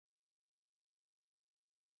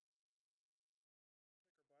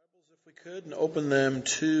If we could, and open them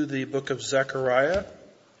to the book of Zechariah,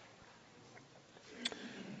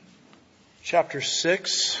 chapter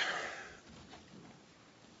 6,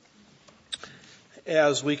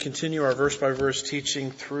 as we continue our verse-by-verse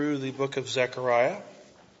teaching through the book of Zechariah.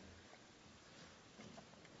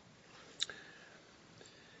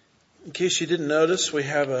 In case you didn't notice, we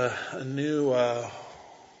have a new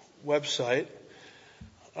website.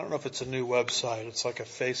 I don't know if it's a new website. It's like a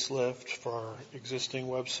facelift for our existing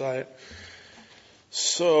website.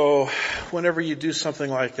 So whenever you do something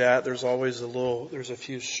like that, there's always there's a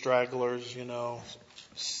few stragglers,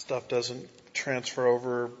 stuff doesn't transfer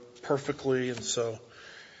over perfectly. And so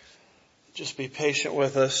just be patient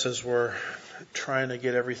with us as we're trying to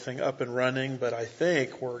get everything up and running. But I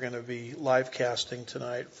think we're going to be live casting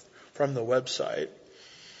tonight from the website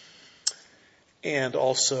and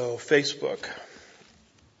also Facebook.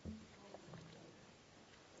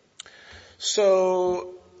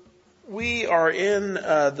 So we are in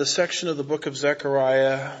the section of the book of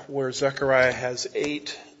Zechariah where Zechariah has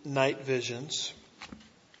 8 night visions.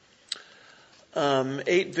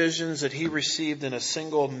 8 visions that he received in a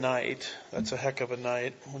single night. That's a heck of a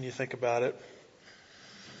night when you think about it.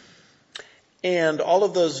 And all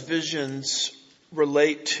of those visions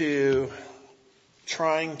relate to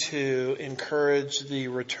trying to encourage the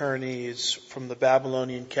returnees from the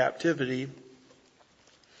Babylonian captivity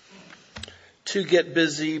to get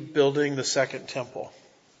busy building the second temple.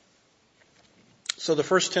 So the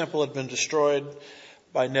first temple had been destroyed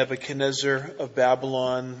by Nebuchadnezzar of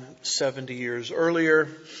Babylon 70 years earlier.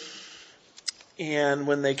 And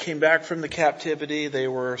when they came back from the captivity, they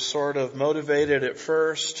were sort of motivated at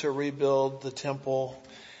first to rebuild the temple.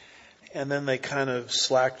 And then they kind of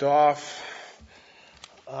slacked off.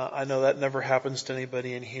 I know that never happens to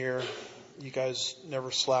anybody in here. You guys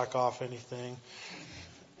never slack off anything.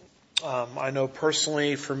 I know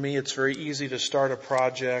personally for me it's very easy to start a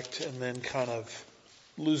project and then kind of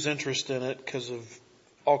lose interest in it because of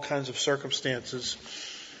all kinds of circumstances.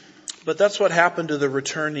 But that's what happened to the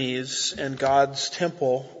returnees, and God's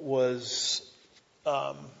temple was,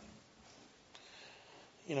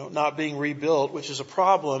 not being rebuilt, which is a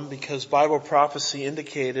problem because Bible prophecy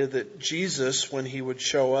indicated that Jesus, when he would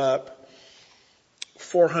show up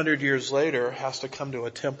 400 years later, has to come to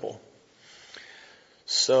a temple.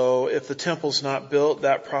 So if the temple's not built,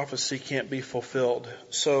 that prophecy can't be fulfilled.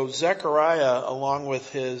 So Zechariah, along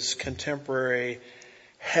with his contemporary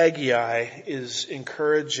Haggai, is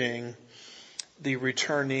encouraging the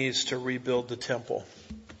returnees to rebuild the temple.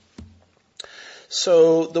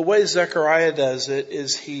 So the way Zechariah does it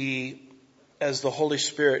is he, as the Holy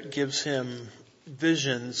Spirit gives him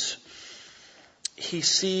visions, he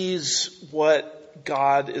sees what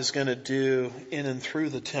God is going to do in and through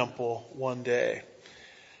the temple one day,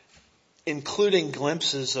 including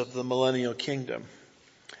glimpses of the millennial kingdom.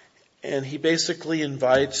 And he basically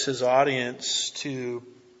invites his audience to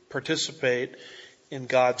participate in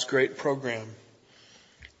God's great program.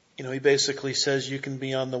 He basically says you can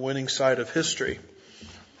be on the winning side of history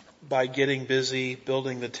by getting busy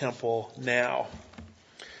building the temple now.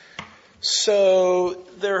 So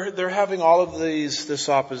they're having all of this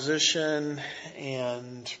opposition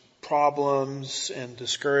and problems and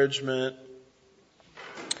discouragement.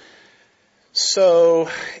 So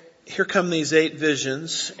here come these 8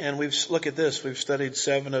 visions, and look at this, we've studied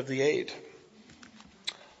 7 of the 8.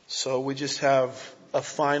 So we just have a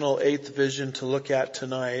final 8th vision to look at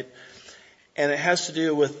tonight, and it has to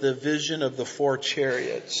do with the vision of the 4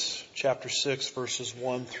 chariots, chapter 6 verses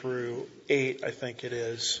 1 through 8, I think it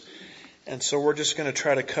is. And so we're just going to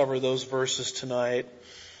try to cover those verses tonight.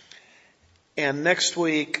 And next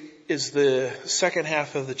week is the second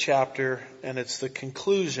half of the chapter, and it's the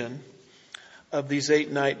conclusion of these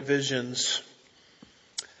 8 night visions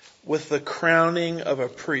with the crowning of a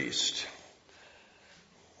priest,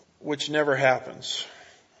 which never happens.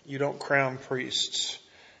 You don't crown priests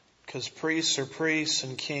because priests are priests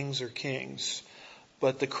and kings are kings.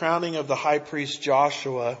 But the crowning of the high priest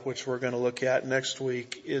Joshua, which we're going to look at next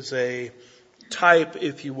week, is a type,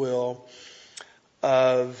 if you will,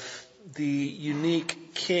 of the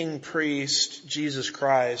unique king priest Jesus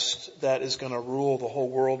Christ that is going to rule the whole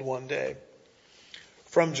world one day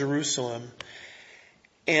from Jerusalem.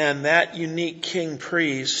 And that unique king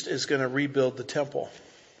priest is going to rebuild the temple.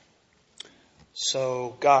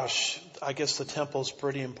 So, I guess the temple's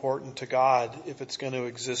pretty important to God if it's going to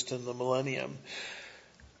exist in the millennium.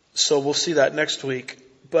 So we'll see that next week.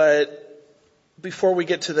 But before we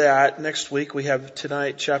get to that, next week we have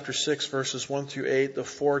tonight chapter 6 verses 1 through 8, the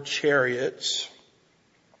 4 chariots.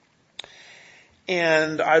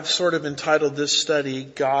 And I've sort of entitled this study,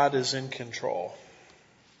 God is in Control.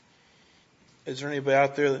 Is there anybody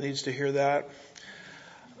out there that needs to hear that?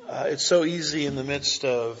 It's so easy in the midst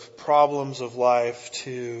of problems of life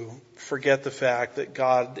to forget the fact that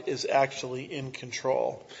God is actually in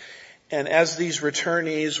control. And as these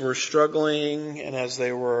returnees were struggling and as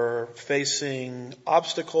they were facing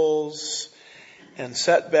obstacles and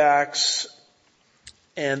setbacks,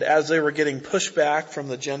 and as they were getting pushed back from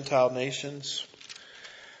the Gentile nations,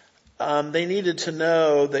 they needed to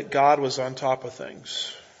know that God was on top of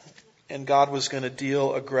things. And God was going to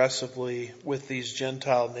deal aggressively with these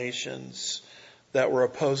Gentile nations that were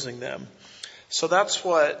opposing them. So that's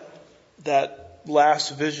what that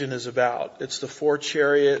last vision is about. It's the 4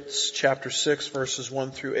 chariots, chapter 6, verses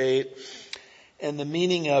 1 through 8. And the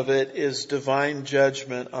meaning of it is divine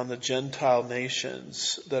judgment on the Gentile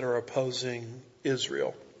nations that are opposing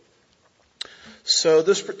Israel. So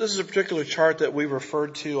this is a particular chart that we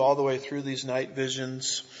referred to all the way through these night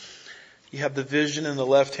visions. You have the vision in the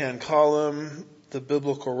left-hand column, the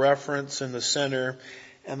biblical reference in the center,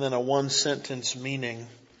 and then a one-sentence meaning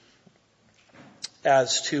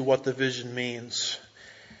as to what the vision means.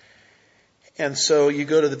 And so you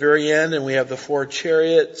go to the very end and we have the 4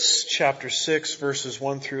 chariots, chapter 6, verses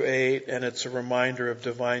 1 through 8, and it's a reminder of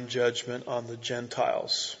divine judgment on the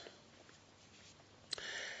Gentiles.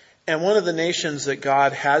 And one of the nations that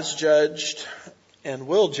God has judged and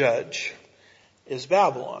will judge is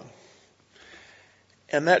Babylon.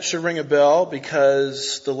 And that should ring a bell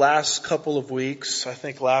because the last couple of weeks, I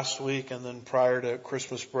think last week and then prior to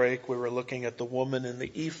Christmas break, we were looking at the woman in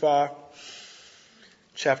the ephah,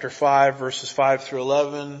 chapter 5, verses 5 through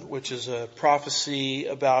 11, which is a prophecy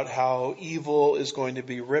about how evil is going to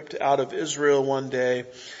be ripped out of Israel one day,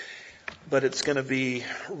 but it's going to be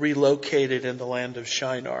relocated in the land of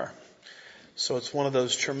Shinar. So it's one of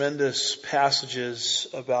those tremendous passages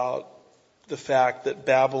about the fact that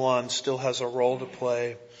Babylon still has a role to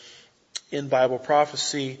play in Bible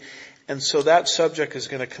prophecy. And so that subject is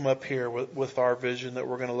going to come up here with our vision that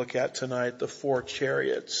we're going to look at tonight, the 4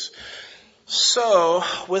 chariots. So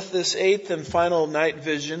with this 8th and final night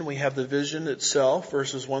vision, we have the vision itself,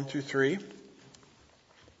 verses 1 through 3.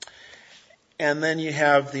 And then you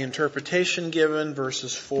have the interpretation given,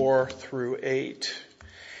 verses 4 through 8.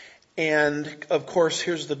 And of course,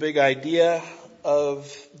 here's the big idea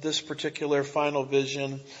of this particular final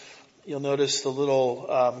vision. You'll notice the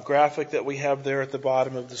little graphic that we have there at the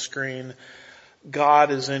bottom of the screen. God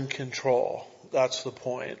is in control. That's the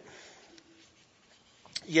point.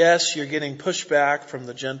 Yes, you're getting pushback from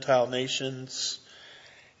the Gentile nations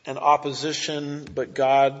and opposition, but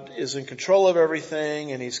God is in control of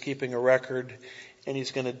everything and He's keeping a record and He's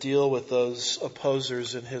going to deal with those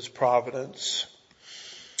opposers in His providence.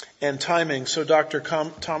 And timing. So Dr.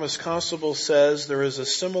 Thomas Constable says there is a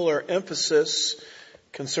similar emphasis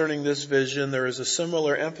concerning this vision. There is a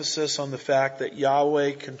similar emphasis on the fact that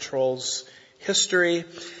Yahweh controls history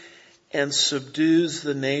and subdues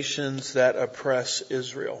the nations that oppress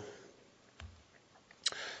Israel.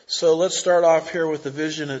 So let's start off here with the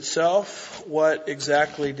vision itself. What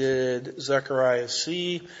exactly did Zechariah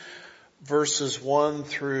see? Verses 1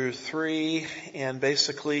 through 3, and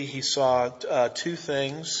basically he saw 2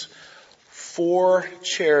 things. 4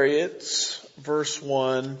 chariots, verse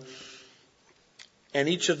 1, and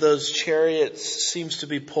each of those chariots seems to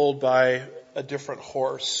be pulled by a different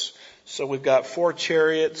horse. So we've got 4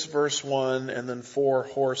 chariots, verse 1, and then 4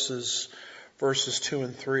 horses, verses 2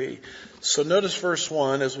 and 3. So notice verse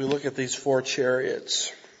 1 as we look at these 4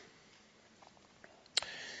 chariots.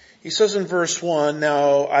 He says in verse 1,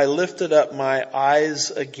 "Now I lifted up my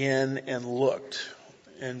eyes again and looked."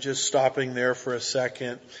 And just stopping there for a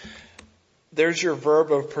second, there's your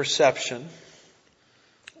verb of perception.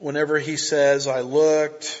 Whenever he says, I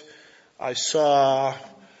looked, I saw,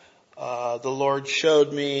 the Lord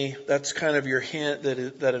showed me, that's kind of your hint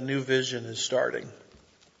that a new vision is starting.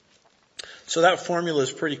 So that formula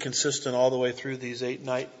is pretty consistent all the way through these 8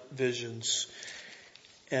 night visions.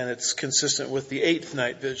 And it's consistent with the 8th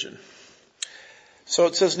night vision. So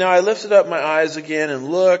it says, "Now I lifted up my eyes again and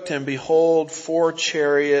looked, and behold, 4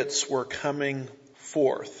 chariots were coming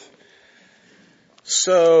forth."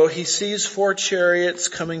 So he sees 4 chariots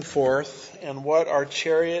coming forth. And what are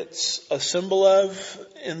chariots a symbol of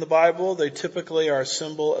in the Bible? They typically are a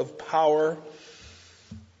symbol of power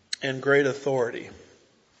and great authority.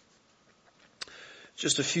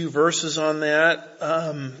 Just a few verses on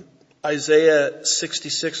that. Isaiah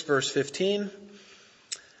 66 verse 15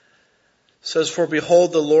 says, "For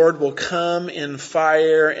behold, the Lord will come in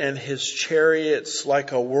fire and His chariots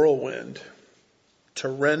like a whirlwind to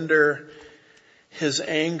render His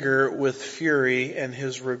anger with fury and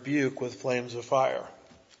His rebuke with flames of fire."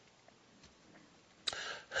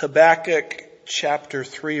 Habakkuk chapter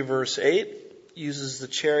 3, verse 8 uses the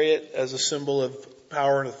chariot as a symbol of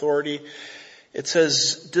power and authority. It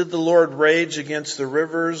says, "Did the Lord rage against the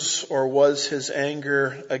rivers, or was his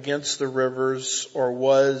anger against the rivers, or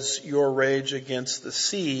was your rage against the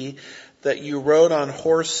sea, that you rode on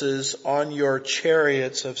horses on your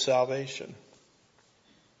chariots of salvation?"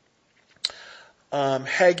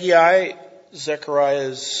 Haggai,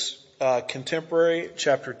 Zechariah's contemporary,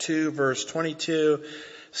 chapter 2, verse 22,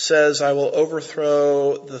 says, "I will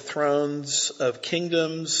overthrow the thrones of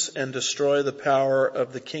kingdoms and destroy the power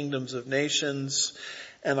of the kingdoms of nations,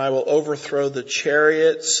 and I will overthrow the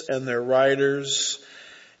chariots and their riders,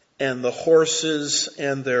 and the horses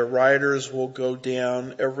and their riders will go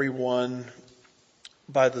down, every one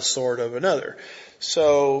by the sword of another."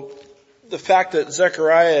 So the fact that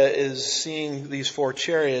Zechariah is seeing these 4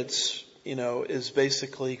 chariots, is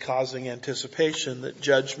basically causing anticipation that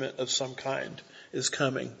judgment of some kind is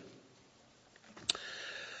coming.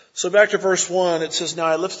 So back to verse 1, it says, "Now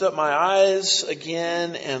I lifted up my eyes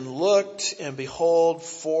again and looked, and behold,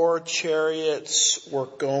 4 chariots were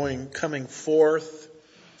coming forth."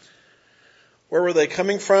 Where were they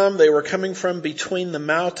coming from? They were coming from between the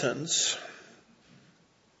mountains,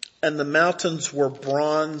 and the mountains were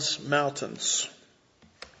bronze mountains.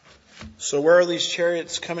 So where are these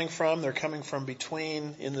chariots coming from? They're coming from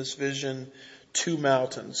between, in this vision, 2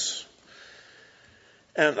 mountains.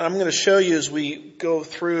 And I'm going to show you as we go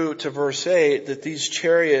through to verse 8 that these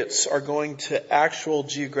chariots are going to actual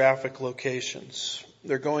geographic locations.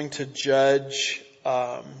 They're going to judge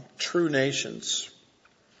true nations.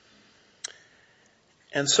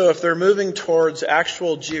 And so if they're moving towards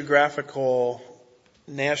actual geographical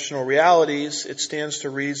national realities, it stands to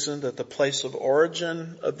reason that the place of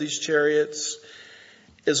origin of these chariots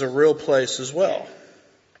is a real place as well.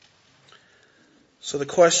 So the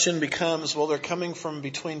question becomes, well, they're coming from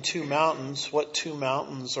between 2 mountains. What 2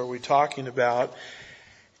 mountains are we talking about?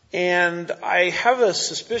 And I have a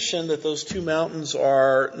suspicion that those 2 mountains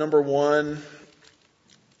are, number 1,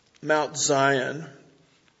 Mount Zion,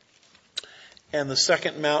 and the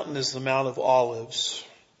second mountain is the Mount of Olives.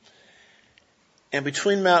 And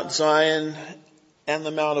between Mount Zion and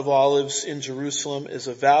the Mount of Olives in Jerusalem is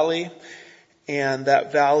a valley, and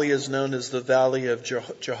that valley is known as the Valley of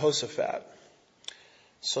Jehoshaphat.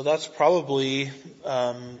 So that's probably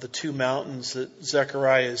the 2 mountains that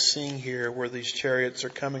Zechariah is seeing here where these chariots are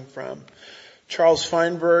coming from. Charles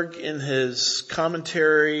Feinberg, in his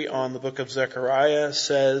commentary on the book of Zechariah,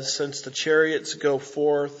 says, "Since the chariots go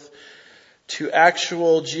forth to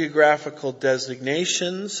actual geographical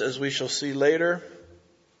designations, as we shall see later,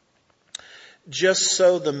 just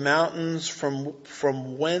so the mountains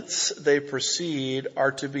from whence they proceed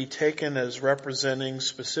are to be taken as representing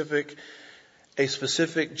a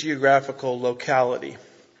specific geographical locality.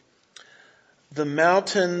 The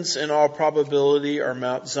mountains, in all probability, are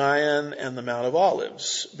Mount Zion and the Mount of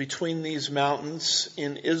Olives. Between these mountains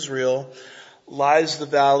in Israel lies the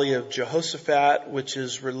Valley of Jehoshaphat, which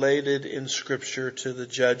is related in Scripture to the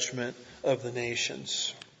judgment of the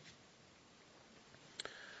nations."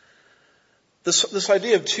 This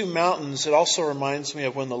idea of 2 mountains, it also reminds me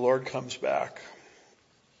of when the Lord comes back.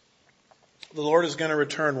 The Lord is going to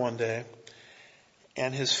return one day,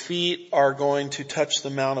 and his feet are going to touch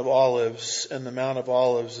the Mount of Olives, and the Mount of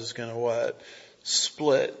Olives is going to what?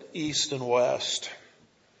 Split east and west.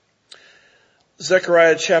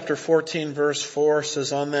 Zechariah chapter 14 verse 4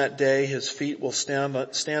 says, "On that day his feet will stand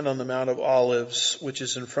on the Mount of Olives, which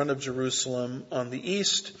is in front of Jerusalem on the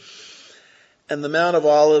east, and the Mount of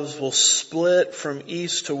Olives will split from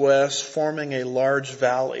east to west, forming a large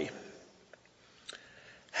valley.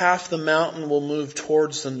 Half the mountain will move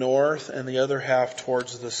towards the north and the other half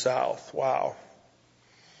towards the south." Wow.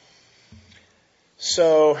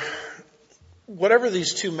 So, whatever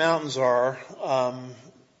these 2 mountains are,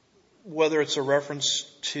 whether it's a reference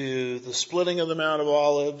to the splitting of the Mount of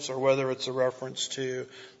Olives or whether it's a reference to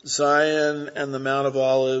Zion and the Mount of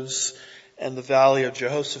Olives and the Valley of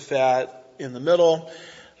Jehoshaphat in the middle,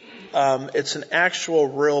 it's an actual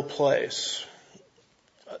real place.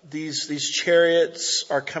 These chariots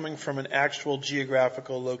are coming from an actual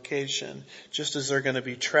geographical location, just as they're going to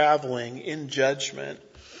be traveling in judgment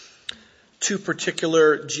to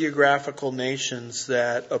particular geographical nations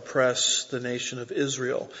that oppress the nation of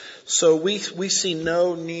Israel. So we see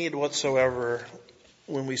no need whatsoever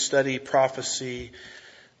when we study prophecy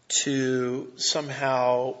to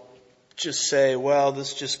somehow just say, well,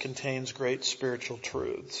 this just contains great spiritual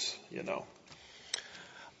truths,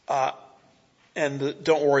 and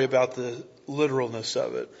don't worry about the literalness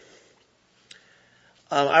of it.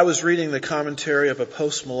 I was reading the commentary of a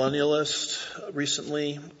postmillennialist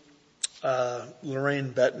recently,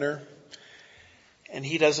 Lorraine Bettner, and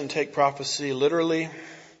he doesn't take prophecy literally.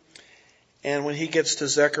 And when he gets to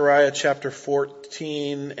Zechariah chapter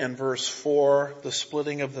 14 and verse 4, the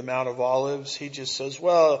splitting of the Mount of Olives, he just says,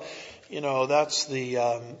 well, that's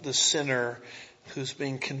the sinner who's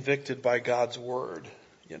being convicted by God's word,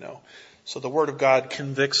 So the word of God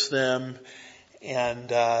convicts them, and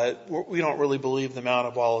we don't really believe the Mount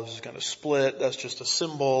of Olives is going to split. That's just a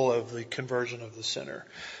symbol of the conversion of the sinner.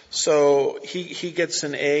 So he gets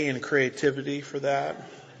an A in creativity for that.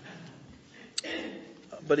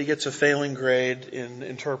 But he gets a failing grade in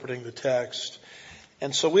interpreting the text.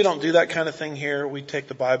 And so we don't do that kind of thing here. We take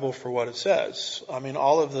the Bible for what it says. I mean,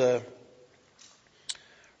 all of the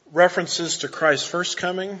references to Christ's first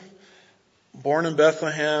coming, born in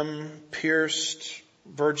Bethlehem, pierced,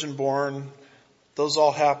 virgin born, those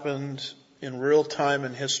all happened in real time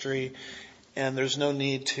in history. And there's no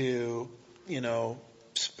need to,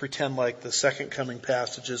 pretend like the second coming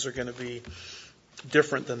passages are going to be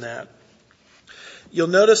different than that. You'll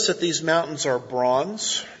notice that these mountains are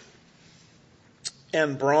bronze,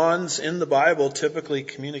 and bronze in the Bible typically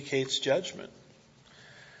communicates judgment.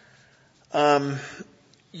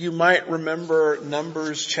 You might remember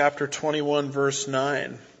Numbers chapter 21 verse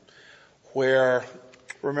 9, where,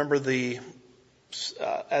 remember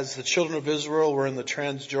as the children of Israel were in the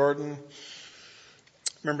Transjordan,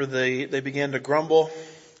 remember they began to grumble,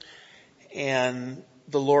 and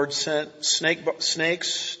the Lord sent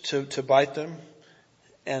snakes to bite them.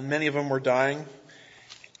 And many of them were dying.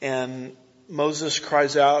 And Moses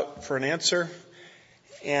cries out for an answer.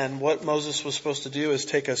 And what Moses was supposed to do is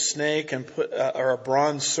take a snake and or a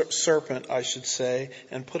bronze serpent, I should say,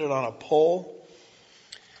 and put it on a pole.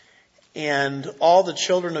 And all the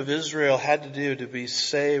children of Israel had to do to be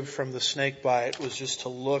saved from the snake bite was just to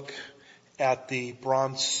look at the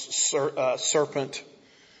bronze serpent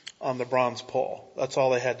on the bronze pole. That's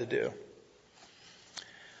all they had to do.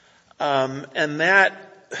 And that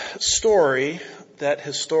story, that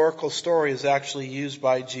historical story, is actually used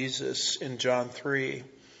by Jesus in John 3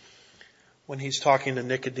 when he's talking to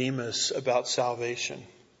Nicodemus about salvation.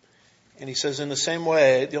 And he says, in the same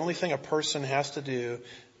way, the only thing a person has to do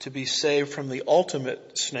to be saved from the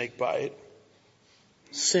ultimate snake bite,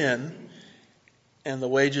 sin, and the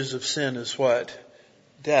wages of sin is what?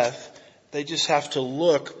 Death. They just have to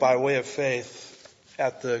look by way of faith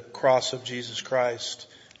at the cross of Jesus Christ,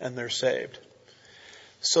 and they're saved.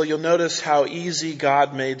 So you'll notice how easy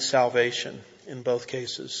God made salvation in both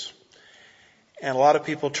cases. And a lot of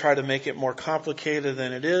people try to make it more complicated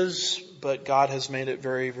than it is, but God has made it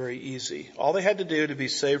very, very easy. All they had to do to be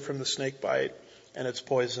saved from the snake bite and its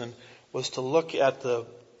poison was to look at the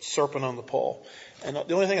serpent on the pole. And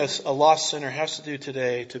the only thing a lost sinner has to do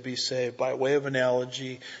today to be saved, by way of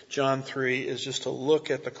analogy, John 3, is just to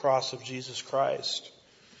look at the cross of Jesus Christ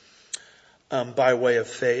by way of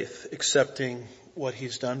faith, accepting what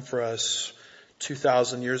he's done for us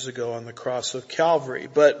 2,000 years ago on the cross of Calvary.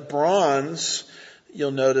 But bronze,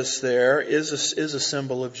 you'll notice there, is a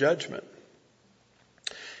symbol of judgment.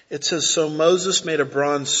 It says, so Moses made a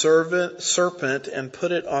bronze serpent and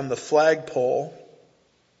put it on the flagpole.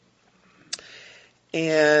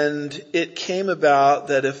 And it came about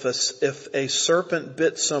that if a serpent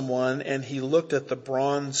bit someone and he looked at the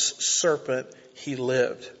bronze serpent, he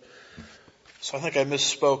lived. So I think I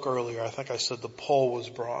misspoke earlier. I think I said the pole was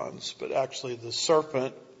bronze, but actually the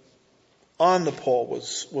serpent on the pole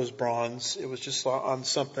was bronze. It was just on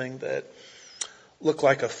something that looked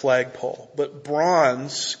like a flagpole. But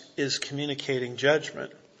bronze is communicating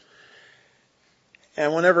judgment.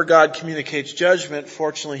 And whenever God communicates judgment,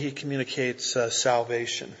 fortunately he communicates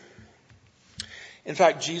salvation. In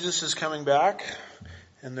fact, Jesus is coming back,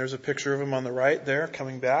 and there's a picture of him on the right there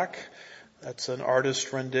coming back. That's an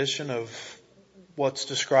artist rendition of what's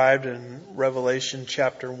described in Revelation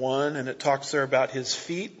chapter 1, and it talks there about his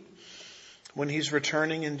feet when he's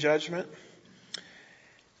returning in judgment.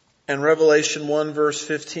 And Revelation 1 verse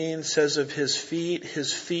 15 says of his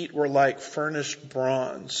feet were like furnished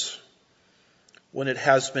bronze when it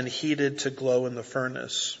has been heated to glow in the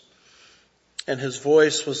furnace. And his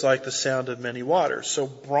voice was like the sound of many waters. So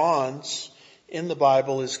bronze in the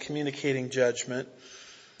Bible is communicating judgment.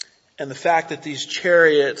 And the fact that these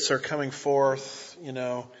chariots are coming forth,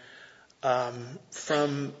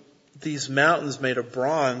 from these mountains made of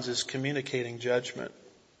bronze is communicating judgment.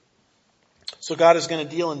 So God is going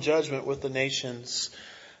to deal in judgment with the nations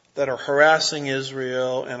that are harassing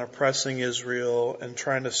Israel and oppressing Israel and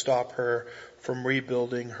trying to stop her from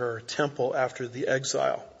rebuilding her temple after the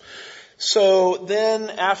exile. So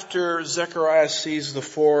then after Zechariah sees the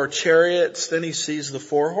 4 chariots, then he sees the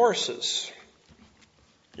 4 horses.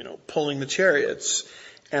 pulling the chariots.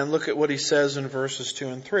 And look at what he says in verses 2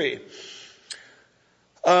 and 3.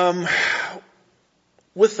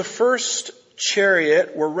 With the first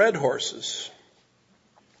chariot were red horses.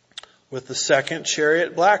 With the second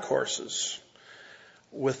chariot, black horses.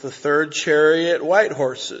 With the third chariot, white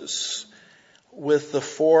horses. With the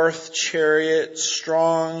fourth chariot,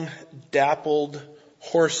 strong, dappled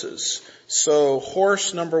horses. So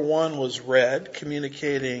horse number 1 was red,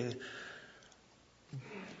 communicating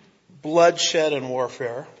bloodshed and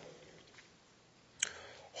warfare.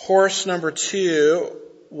 Horse number 2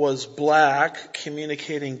 was black,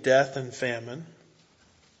 communicating death and famine.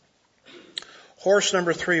 Horse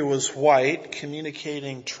number 3 was white,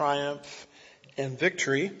 communicating triumph and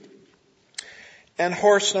victory. And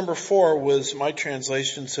horse number 4 was, my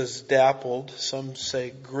translation says dappled, some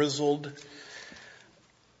say grizzled.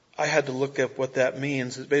 I had to look up what that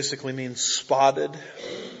means. It basically means spotted.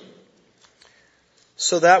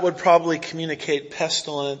 So that would probably communicate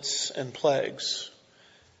pestilence and plagues.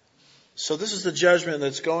 So this is the judgment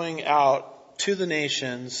that's going out to the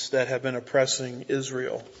nations that have been oppressing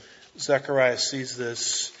Israel. Zechariah sees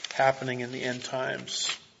this happening in the end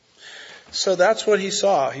times. So that's what he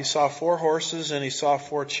saw. He saw 4 horses and he saw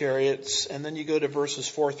 4 chariots. And then you go to verses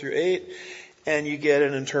 4 through 8 and you get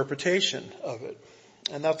an interpretation of it.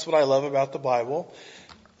 And that's what I love about the Bible.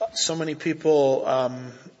 So many people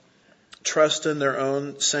trust in their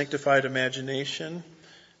own sanctified imagination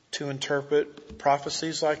to interpret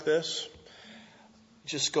prophecies like this.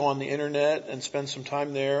 Just go on the internet and spend some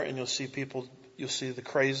time there and you'll see the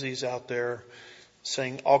crazies out there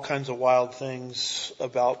saying all kinds of wild things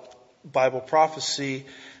about Bible prophecy.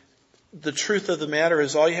 The truth of the matter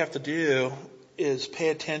is all you have to do is pay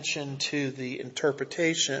attention to the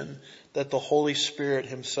interpretation that the Holy Spirit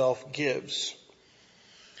himself gives.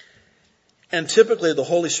 And typically the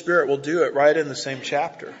Holy Spirit will do it right in the same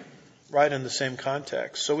chapter, right in the same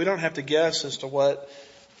context. So we don't have to guess as to what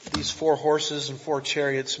these 4 horses and 4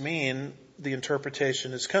 chariots mean. The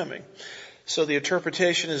interpretation is coming. So the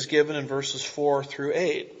interpretation is given in verses 4 through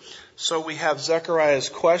 8. So we have Zechariah's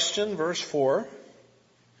question, verse 4.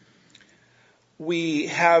 We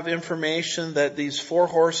have information that these 4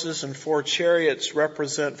 horses and 4 chariots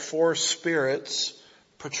represent 4 spirits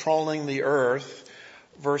patrolling the earth,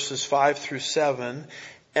 verses 5 through 7.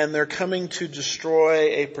 And they're coming to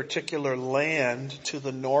destroy a particular land to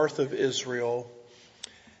the north of Israel.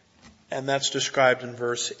 And that's described in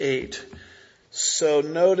verse 8. So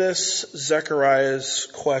notice Zechariah's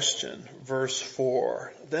question, verse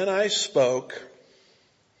 4. Then I spoke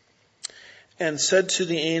and said to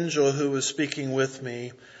the angel who was speaking with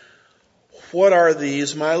me, what are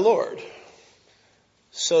these, my Lord?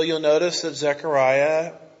 So you'll notice that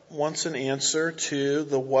Zechariah wants an answer to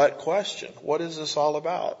the what question. What is this all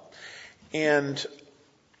about? And,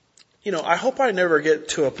 I hope I never get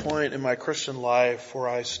to a point in my Christian life where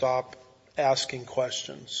I stop asking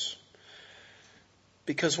questions.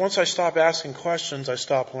 Because once I stop asking questions, I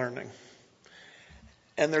stop learning.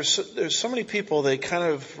 And there's so many people, they kind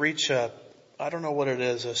of reach I don't know what it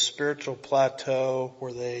is, a spiritual plateau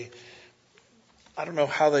where I don't know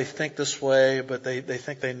how they think this way, but they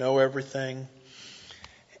think they know everything.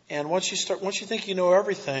 And once you think you know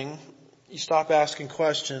everything, you stop asking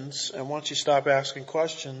questions. And once you stop asking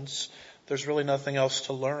questions, there's really nothing else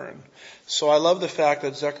to learn. So I love the fact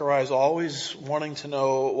that Zechariah is always wanting to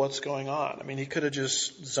know what's going on. I mean, he could have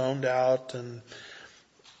just zoned out and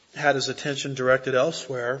had his attention directed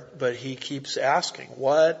elsewhere, but he keeps asking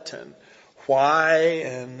what and why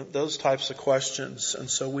and those types of questions. And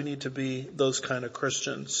so we need to be those kind of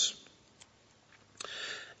Christians.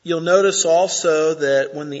 You'll notice also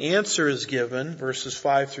that when the answer is given, verses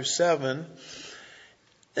 5 through 7,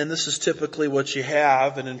 and this is typically what you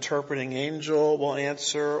have, an interpreting angel will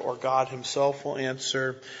answer or God himself will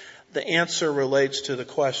answer. The answer relates to the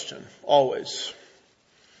question, always.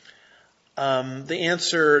 The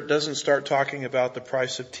answer doesn't start talking about the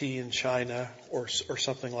price of tea in China or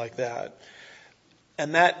something like that.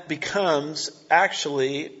 And that becomes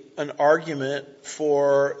actually an argument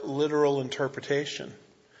for literal interpretation.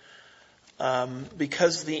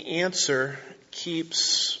 Because the answer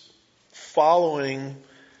keeps following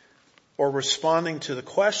or responding to the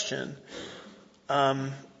question,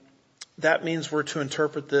 that means we're to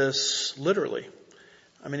interpret this literally.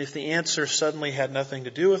 I mean, if the answer suddenly had nothing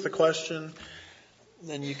to do with the question,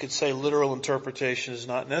 then you could say literal interpretation is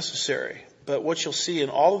not necessary. But what you'll see in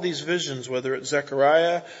all of these visions, whether it's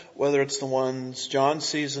Zechariah, whether it's the ones John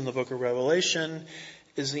sees in the book of Revelation,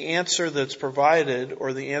 is the answer that's provided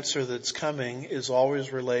or the answer that's coming is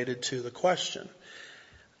always related to the question.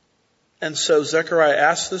 And so Zechariah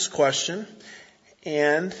asks this question,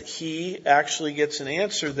 And he actually gets an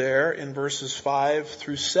answer there in verses 5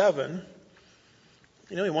 through 7.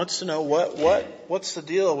 He wants to know what's the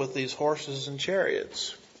deal with these horses and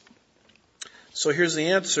chariots. So here's the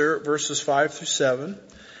answer, verses 5 through 7.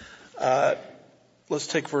 Let's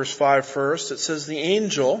take verse 5 first. It says, the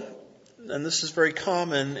angel, and this is very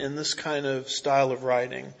common in this kind of style of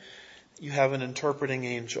writing, you have an interpreting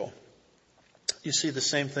angel. You see the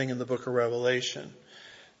same thing in the book of Revelation.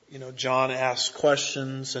 John asks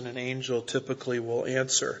questions and an angel typically will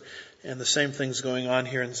answer. And the same thing's going on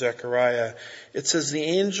here in Zechariah. It says, the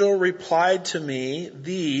angel replied to me,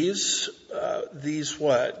 these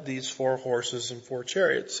what? These 4 horses and 4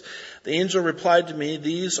 chariots. The angel replied to me,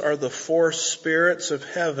 these are the 4 spirits of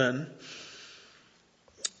heaven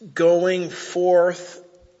going forth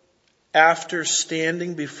after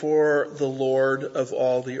standing before the Lord of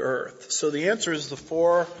all the earth. So the answer is the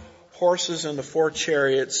 4 horses and the 4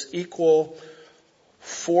 chariots equal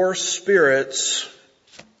 4 spirits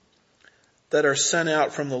that are sent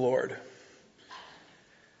out from the Lord.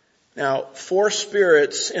 Now, 4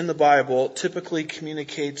 spirits in the Bible typically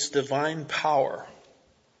communicates divine power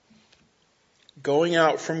going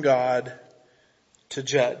out from God to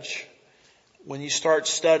judge. When you start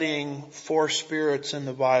studying 4 spirits in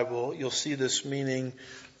the Bible, you'll see this meaning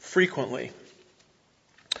frequently.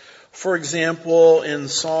 For example, in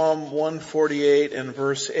Psalm 148 and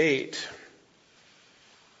verse 8,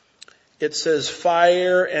 it says,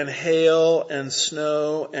 fire and hail and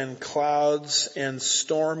snow and clouds and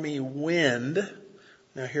stormy wind.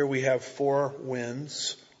 Now here we have 4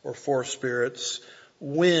 winds or 4 spirits.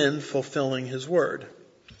 Wind fulfilling his word.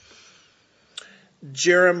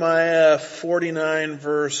 Jeremiah 49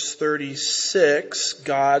 verse 36,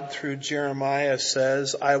 God through Jeremiah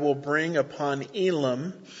says, I will bring upon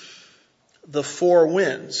Elam the 4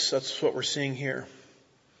 winds. That's what we're seeing here.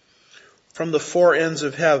 From the 4 ends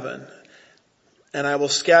of heaven. And I will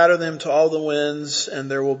scatter them to all the winds,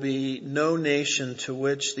 and there will be no nation to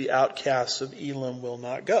which the outcasts of Elam will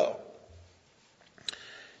not go.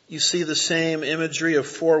 You see the same imagery of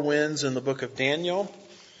 4 winds in the book of Daniel.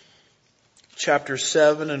 Chapter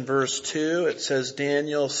 7 and verse 2, it says,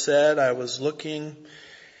 Daniel said, I was looking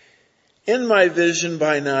in my vision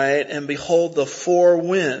by night, and behold, the 4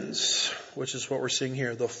 winds, which is what we're seeing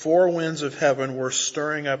here, the 4 winds of heaven were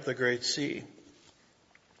stirring up the great sea.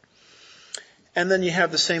 And then you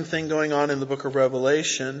have the same thing going on in the book of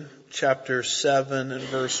Revelation, chapter 7 and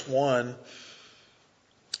verse 1.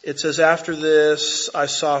 It says, after this, I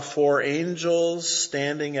saw 4 angels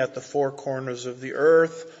standing at the 4 corners of the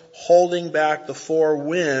earth, holding back the 4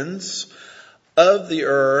 winds of the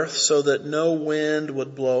earth so that no wind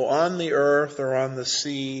would blow on the earth or on the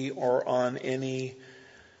sea or on any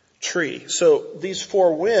tree. So these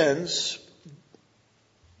 4 winds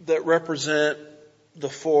that represent the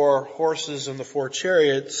 4 horses and the 4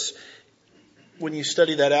 chariots, when you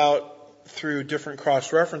study that out through different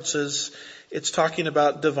cross references, it's talking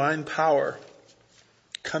about divine power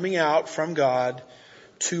coming out from God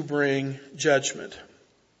to bring judgment.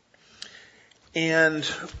 And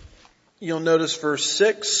you'll notice verse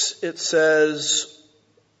 6, it says,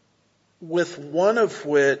 with one of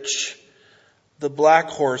which the black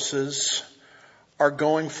horses are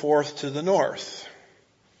going forth to the north.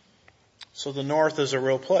 So the north is a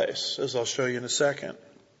real place, as I'll show you in a second.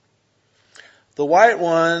 The white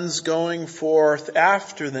ones going forth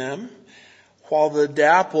after them, while the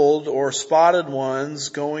dappled or spotted ones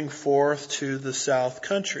going forth to the south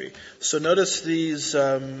country. So notice these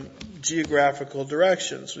geographical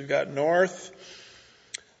directions. We've got north,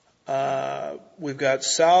 we've got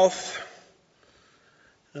south,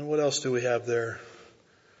 and what else do we have there?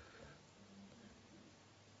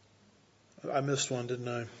 I missed one, didn't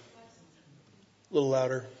I? A little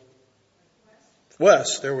louder.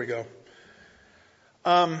 West, there we go.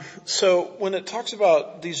 So when it talks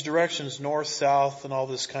about these directions, north, south, and all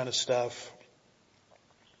this kind of stuff,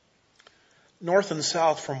 north and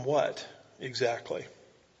south from what exactly?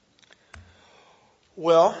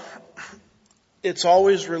 Well, it's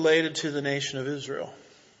always related to the nation of Israel,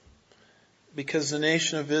 because the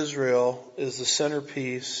nation of Israel is the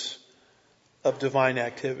centerpiece of divine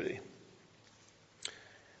activity.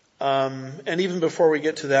 And even before we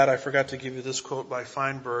get to that, I forgot to give you this quote by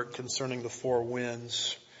Feinberg concerning the 4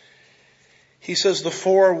 winds. He says, the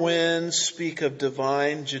 4 winds speak of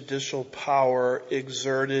divine judicial power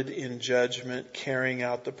exerted in judgment, carrying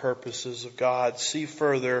out the purposes of God. See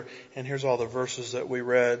further, and here's all the verses that we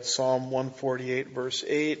read. Psalm 148 verse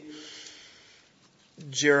 8,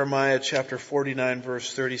 Jeremiah chapter 49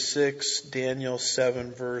 verse 36, Daniel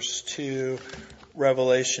 7 verse 2,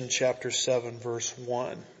 Revelation chapter 7 verse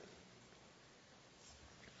 1.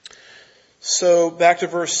 So back to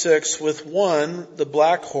verse 6, with one, the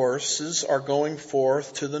black horses are going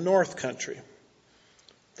forth to the north country.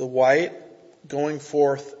 The white going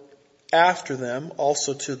forth after them,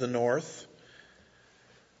 also to the north.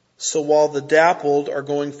 So while the dappled are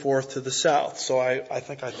going forth to the south. So I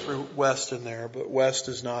think I threw west in there, but west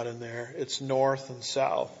is not in there. It's north and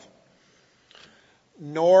south.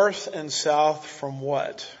 North and south from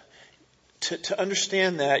what? To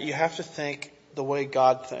understand that, you have to think the way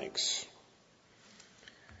God thinks.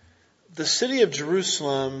 The city of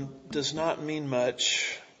Jerusalem does not mean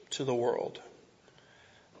much to the world,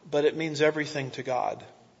 but it means everything to God.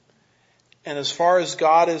 And as far as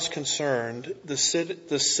God is concerned, the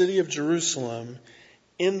city of Jerusalem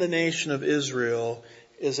in the nation of Israel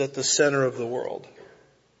is at the center of the world.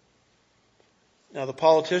 Now, the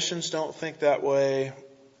politicians don't think that way.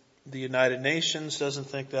 The United Nations doesn't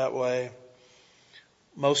think that way.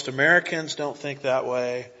 Most Americans don't think that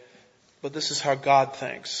way. But this is how God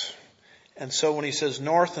thinks. And so when he says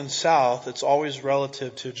north and south, it's always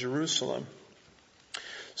relative to Jerusalem.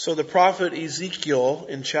 So the prophet Ezekiel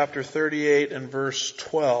in chapter 38 and verse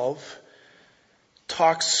 12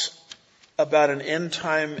 talks about an end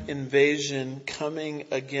time invasion coming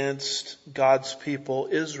against God's people,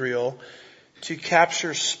 Israel, to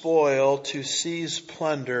capture spoil, to seize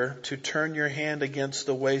plunder, to turn your hand against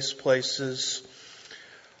the waste places,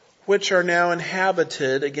 which are now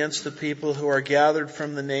inhabited, against the people who are gathered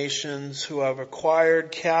from the nations, who have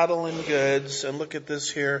acquired cattle and goods, and look at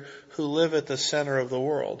this here, who live at the center of the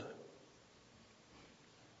world.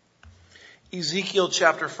 Ezekiel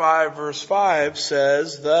chapter 5 verse 5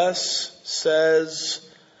 says, thus says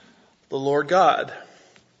the Lord God,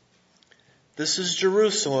 this is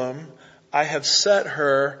Jerusalem, I have set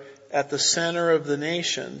her at the center of the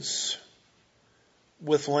nations,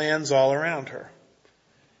 with lands all around her.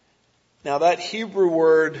 Now that Hebrew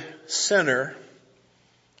word center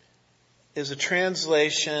is a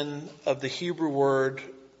translation of the Hebrew word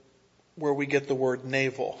where we get the word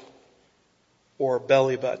navel or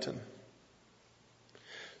belly button.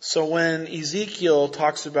 So when Ezekiel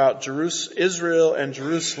talks about Israel and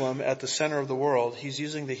Jerusalem at the center of the world, he's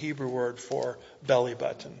using the Hebrew word for belly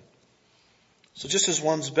button. So just as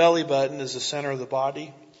one's belly button is the center of the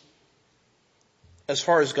body, as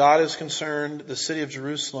far as God is concerned, the city of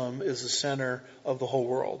Jerusalem is the center of the whole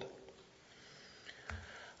world.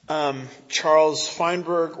 Charles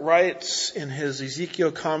Feinberg writes in his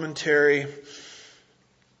Ezekiel commentary,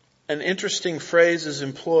 an interesting phrase is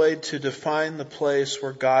employed to define the place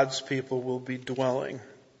where God's people will be dwelling.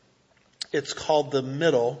 It's called the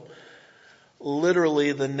middle,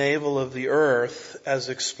 literally the navel of the earth, as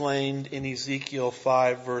explained in Ezekiel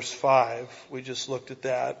 5 verse 5. We just looked at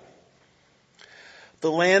that.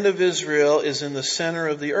 The land of Israel is in the center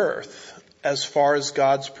of the earth as far as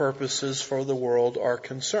God's purposes for the world are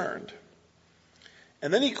concerned.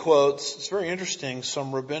 And then he quotes, it's very interesting,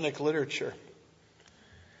 some rabbinic literature.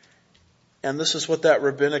 And this is what that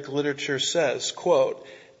rabbinic literature says, quote,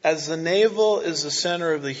 as the navel is the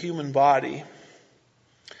center of the human body,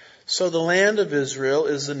 so the land of Israel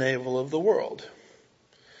is the navel of the world.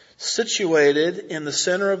 Situated in the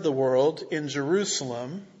center of the world, in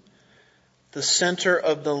Jerusalem, the center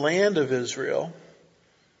of the land of Israel,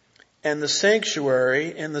 and the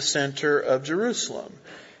sanctuary in the center of Jerusalem,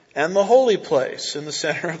 and the holy place in the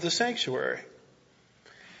center of the sanctuary,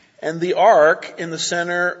 and the ark in the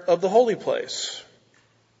center of the holy place,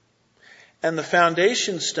 and the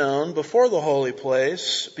foundation stone before the holy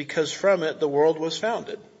place, because from it the world was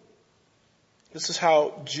founded. This is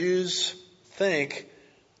how Jews think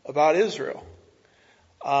about Israel.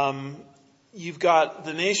 You've got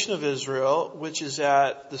the nation of Israel, which is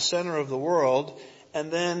at the center of the world,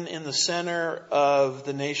 and then in the center of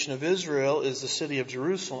the nation of Israel is the city of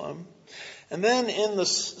Jerusalem. And then in the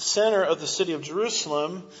center of the city of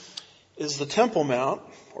Jerusalem is the Temple Mount,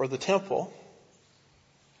 or the temple.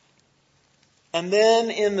 And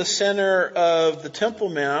then in the center of the Temple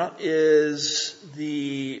Mount is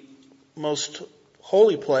the most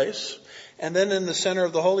holy place. And then in the center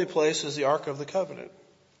of the holy place is the Ark of the Covenant.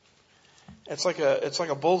 It's like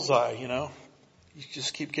a bullseye, you know. You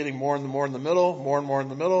just keep getting more and more in the middle, more and more in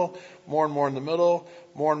the middle, more and more in the middle,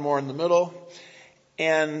 more and more in the middle.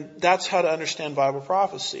 And that's how to understand Bible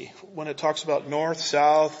prophecy. When it talks about north,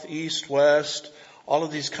 south, east, west, all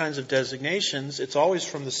of these kinds of designations, it's always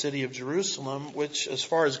from the city of Jerusalem, which as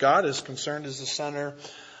far as God is concerned is the center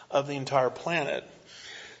of the entire planet.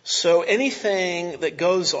 So anything that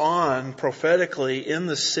goes on prophetically in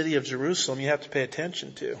the city of Jerusalem, you have to pay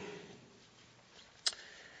attention to.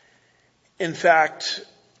 In fact,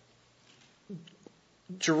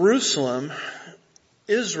 Jerusalem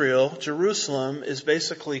Israel, Jerusalem, is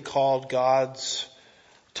basically called God's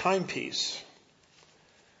timepiece.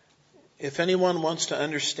 If anyone wants to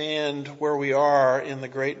understand where we are in the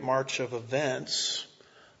great march of events,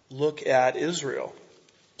 look at Israel,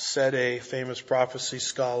 said a famous prophecy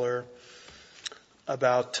scholar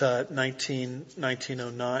about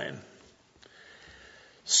 1909.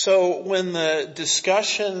 So when the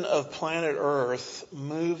discussion of planet Earth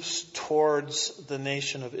moves towards the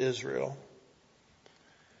nation of Israel,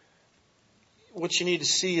 what you need to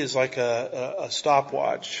see is like a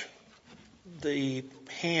stopwatch. The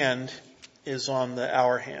hand is on the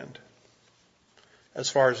hour hand as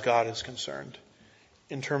far as God is concerned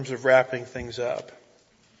in terms of wrapping things up.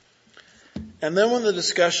 And then when the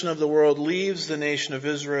discussion of the world leaves the nation of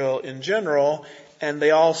Israel in general, and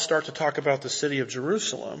they all start to talk about the city of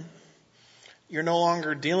Jerusalem, you're no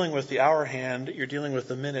longer dealing with the hour hand, you're dealing with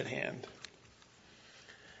the minute hand.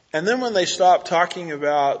 And then when they stop talking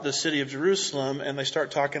about the city of Jerusalem and they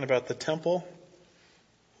start talking about the temple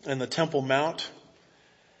and the Temple Mount,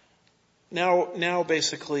 now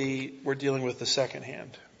basically we're dealing with the second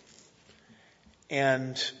hand.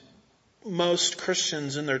 And most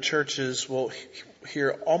Christians in their churches will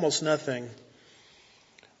hear almost nothing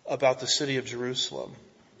about the city of Jerusalem.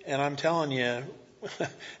 And I'm telling you,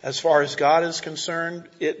 as far as God is concerned,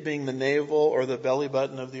 it being the navel or the belly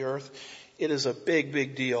button of the earth, it is a big,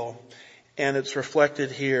 big deal. And it's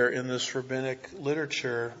reflected here in this rabbinic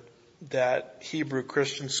literature that Hebrew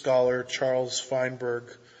Christian scholar Charles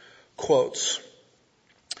Feinberg quotes.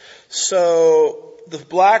 So the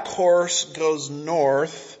black horse goes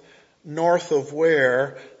north of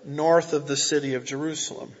where? North of the city of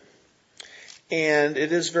Jerusalem. And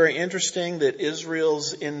it is very interesting that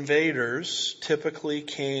Israel's invaders typically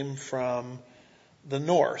came from the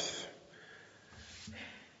north.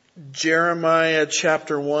 Jeremiah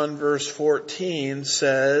chapter 1 verse 14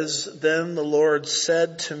 says, "Then the Lord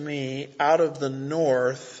said to me, out of the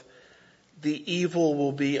north, the evil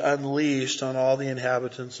will be unleashed on all the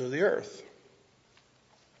inhabitants of the earth."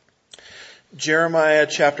 Jeremiah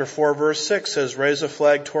chapter 4 verse 6 says, "Raise a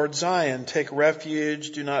flag toward Zion, take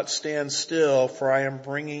refuge, do not stand still, for I am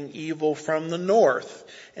bringing evil from the north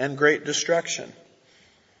and great destruction."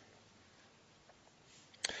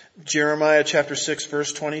 Jeremiah chapter 6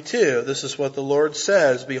 verse 22, this is what the Lord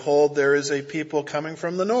says, "Behold, there is a people coming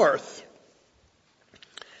from the north,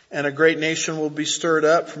 and a great nation will be stirred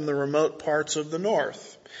up from the remote parts of the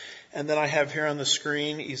north." And then I have here on the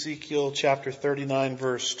screen Ezekiel chapter 39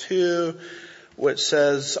 verse 2, which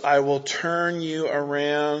says, "I will turn you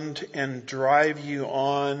around and drive you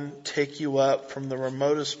on, take you up from the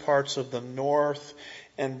remotest parts of the north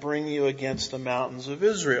and bring you against the mountains of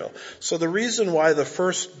Israel." So the reason why the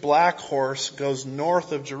first black horse goes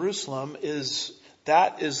north of Jerusalem is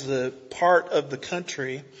that is the part of the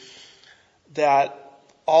country that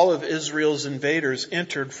all of Israel's invaders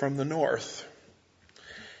entered from the north.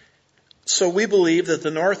 So we believe that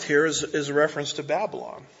the north here is a reference to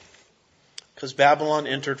Babylon, because Babylon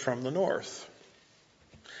entered from the north.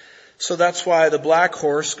 So that's why the black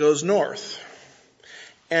horse goes north.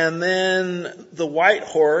 And then the white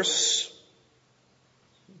horse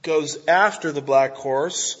goes after the black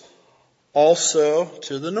horse, also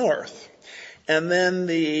to the north. And then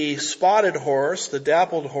the spotted horse, the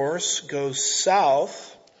dappled horse, goes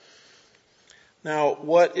south. Now,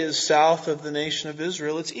 what is south of the nation of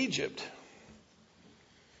Israel? It's Egypt.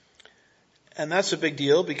 And that's a big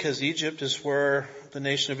deal because Egypt is where the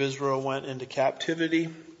nation of Israel went into captivity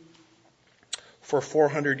for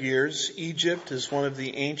 400 years. Egypt is one of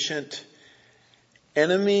the ancient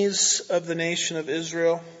enemies of the nation of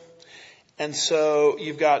Israel. And so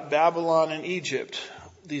you've got Babylon and Egypt.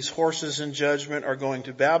 These horses in judgment are going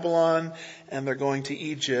to Babylon and they're going to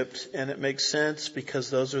Egypt. And it makes sense because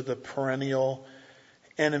those are the perennial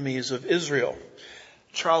enemies of Israel.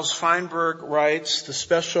 Charles Feinberg writes, "The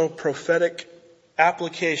special prophetic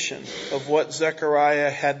application of what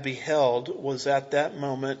Zechariah had beheld was at that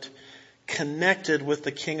moment connected with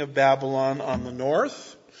the king of Babylon on the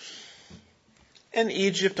north and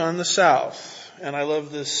Egypt on the south." And I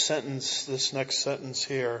love this sentence, this next sentence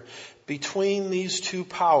here. "Between these two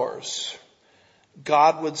powers,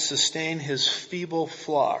 God would sustain his feeble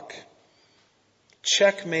flock,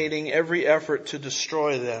 checkmating every effort to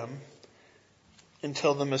destroy them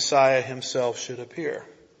until the Messiah himself should appear."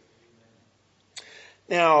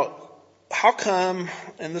 Now, how come,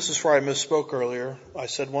 and this is where I misspoke earlier, I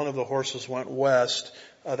said one of the horses went west.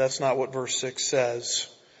 That's not what verse 6 says.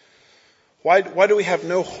 Why do we have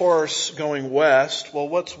no horse going west? Well,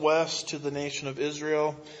 what's west to the nation of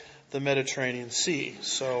Israel? The Mediterranean Sea.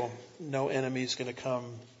 So no enemy's going to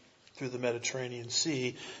come through the Mediterranean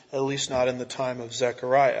Sea, at least not in the time of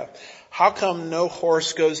Zechariah. How come no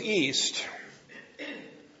horse goes east?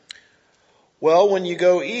 Well, when you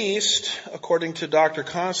go east, according to Dr.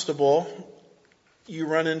 Constable, you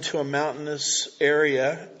run into a mountainous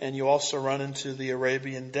area and you also run into the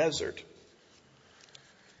Arabian desert.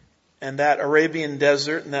 And that Arabian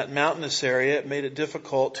desert and that mountainous area, it made it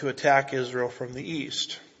difficult to attack Israel from the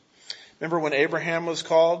east. Remember when Abraham was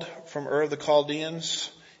called from Ur of the Chaldeans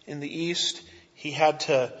in the east? He had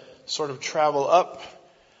to sort of travel up,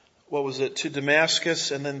 to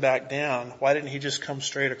Damascus and then back down. Why didn't he just come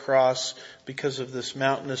straight across? Because of this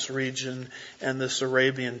mountainous region and this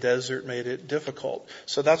Arabian desert made it difficult.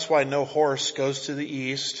 So that's why no horse goes to the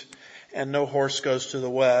east and no horse goes to the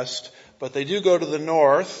west. But they do go to the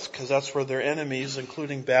north because that's where their enemies,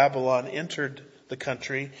 including Babylon, entered the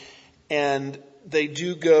country. And they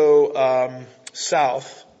do go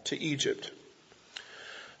south to Egypt.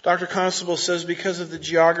 Dr. Constable says because of the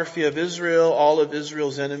geography of Israel, all of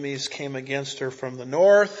Israel's enemies came against her from the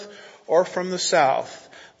north or from the south.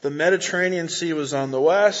 The Mediterranean Sea was on the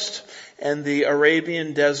west and the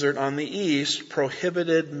Arabian desert on the east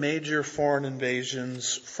prohibited major foreign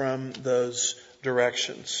invasions from those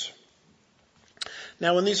directions.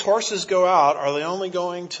 Now when these horses go out, are they only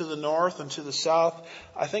going to the north and to the south?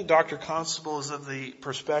 I think Dr. Constable is of the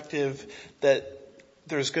perspective that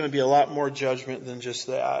there's going to be a lot more judgment than just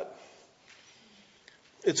that.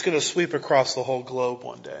 It's going to sweep across the whole globe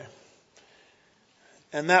one day.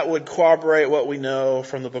 And that would corroborate what we know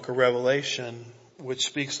from the book of Revelation, which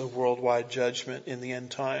speaks of worldwide judgment in the end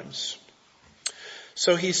times.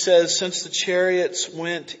 So he says, since the chariots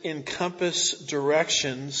went in compass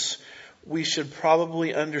directions, we should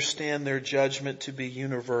probably understand their judgment to be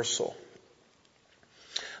universal.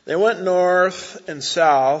 They went north and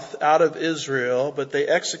south out of Israel, but they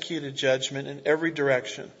executed judgment in every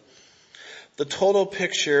direction. The total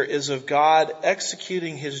picture is of God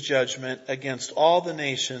executing his judgment against all the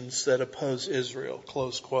nations that oppose Israel.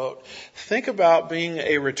 Close quote. Think about being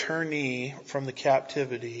a returnee from the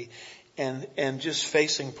captivity and just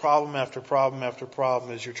facing problem after problem after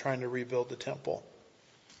problem as you're trying to rebuild the temple.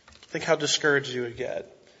 Think how discouraged you would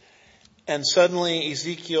get. And suddenly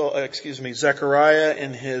Zechariah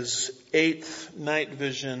in his 8th night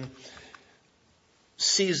vision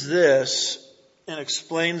sees this and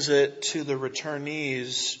explains it to the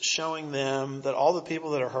returnees, showing them that all the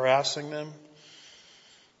people that are harassing them,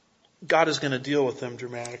 God is going to deal with them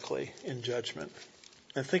dramatically in judgment.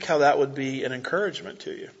 And think how that would be an encouragement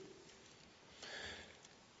to you.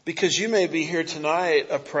 Because you may be here tonight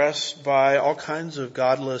oppressed by all kinds of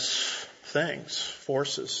godless things,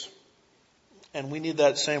 forces. And we need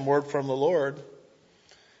that same word from the Lord,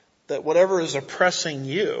 that whatever is oppressing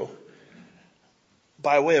you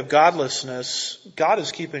by way of godlessness, God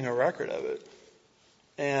is keeping a record of it.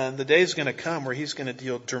 And the day is going to come where he's going to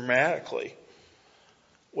deal dramatically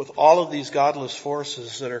with all of these godless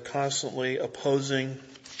forces that are constantly opposing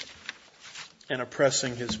and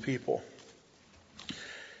oppressing his people.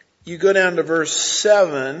 You go down to verse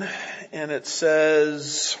 7 and it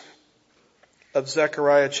says of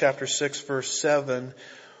Zechariah chapter 6 verse 7,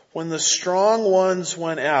 when the strong ones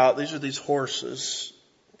went out, these are these horses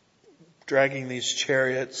dragging these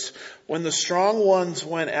chariots. When the strong ones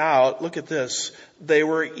went out, look at this, they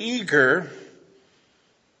were eager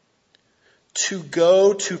to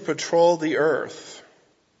go to patrol the earth.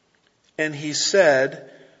 And he said,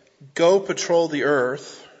 go patrol the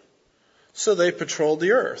earth. So they patrolled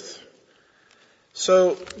the earth.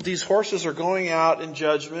 So these horses are going out in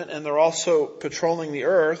judgment and they're also patrolling the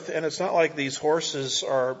earth. And it's not like these horses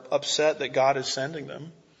are upset that God is sending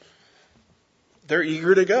them. They're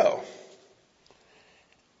eager to go.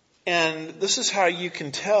 And this is how you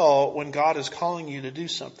can tell when God is calling you to do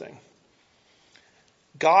something.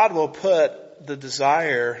 God will put the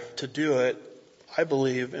desire to do it, I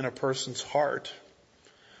believe, in a person's heart.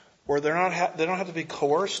 Where they don't have to be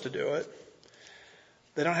coerced to do it.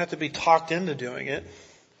 They don't have to be talked into doing it.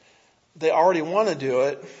 They already want to do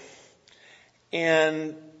it.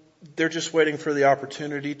 And they're just waiting for the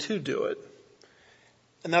opportunity to do it.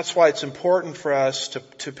 And that's why it's important for us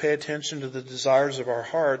to pay attention to the desires of our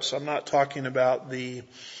hearts. I'm not talking about the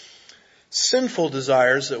sinful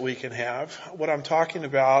desires that we can have. What I'm talking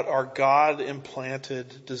about are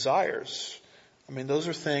God-implanted desires. I mean, those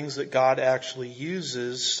are things that God actually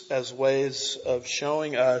uses as ways of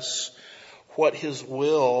showing us what his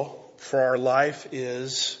will for our life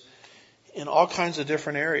is in all kinds of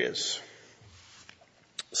different areas.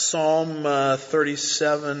 Psalm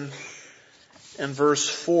 37 and verse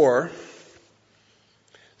 4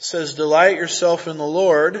 says, delight yourself in the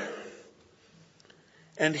Lord,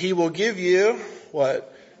 And He will give you,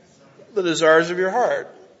 what? The desires of your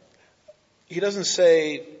heart. He doesn't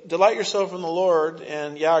say, delight yourself in the Lord,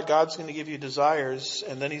 and yeah, God's going to give you desires,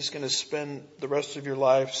 and then He's going to spend the rest of your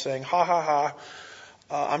life saying, ha ha ha,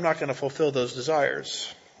 I'm not going to fulfill those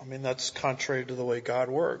desires. I mean, that's contrary to the way God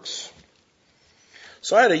works.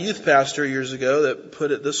 So I had a youth pastor years ago that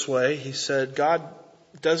put it this way. He said, God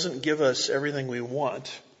doesn't give us everything we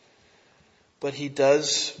want, but He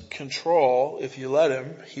does control, if you let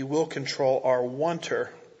Him, He will control our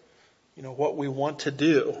wanter. You know, what we want to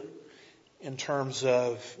do in terms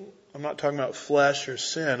of, I'm not talking about flesh or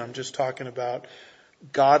sin, I'm just talking about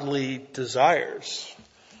godly desires.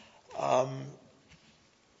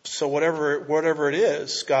 So whatever it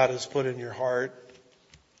is God has put in your heart,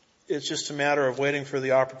 it's just a matter of waiting for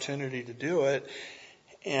the opportunity to do it.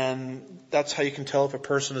 And that's how you can tell if a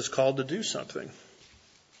person is called to do something.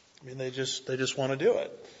 I mean, they just want to do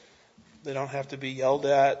it. They don't have to be yelled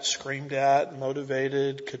at, screamed at,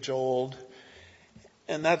 motivated, cajoled.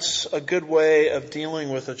 And that's a good way of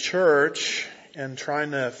dealing with a church and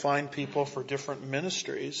trying to find people for different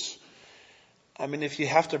ministries. I mean, if you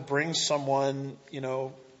have to bring someone,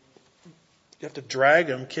 you have to drag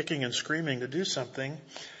them kicking and screaming to do something,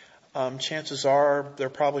 chances are they're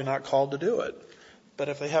probably not called to do it. But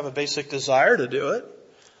if they have a basic desire to do it,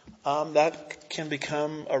 that can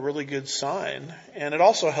become a really good sign. And it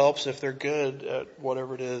also helps if they're good at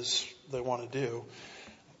whatever it is they want to do.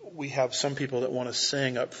 We have some people that want to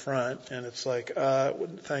sing up front, and it's like,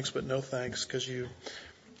 thanks but no thanks, because you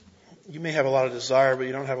may have a lot of desire, but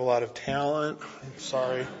you don't have a lot of talent. I'm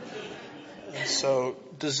sorry. And so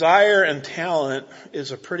desire and talent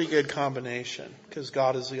is a pretty good combination, because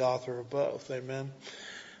God is the author of both. Amen.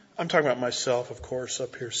 I'm talking about myself, of course,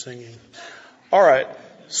 up here singing. All right.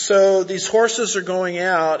 So these horses are going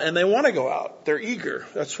out, and they want to go out. They're eager.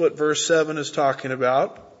 That's what verse 7 is talking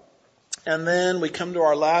about. And then we come to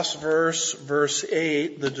our last verse, verse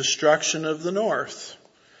 8, the destruction of the north,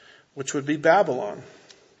 which would be Babylon.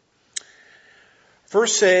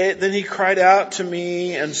 Verse 8, then He cried out to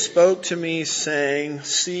me and spoke to me, saying,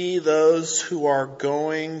 see, those who are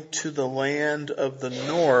going to the land of the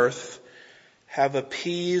north have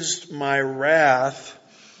appeased my wrath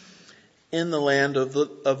in the land of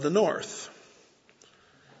the north.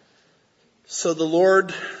 So the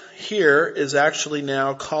Lord here is actually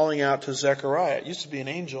now calling out to Zechariah. It used to be an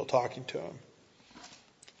angel talking to him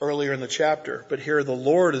earlier in the chapter, but here the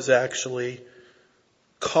Lord is actually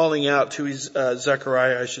calling out to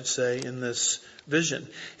Zechariah, I should say, in this vision.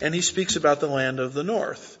 And He speaks about the land of the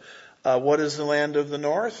north. What is the land of the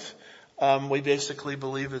north? We basically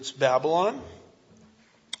believe it's Babylon.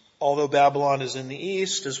 Although Babylon is in the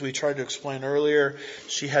east, as we tried to explain earlier,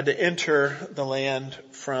 she had to enter the land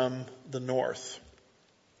from the north.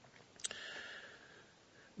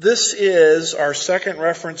 This is our second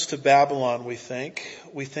reference to Babylon, we think.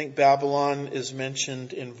 We think Babylon is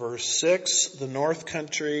mentioned in verse 6, the north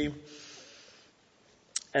country,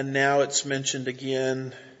 and now it's mentioned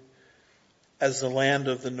again as the land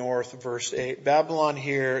of the north, verse 8. Babylon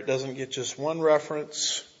here doesn't get just one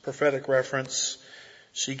reference, prophetic reference.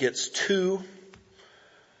 She gets two.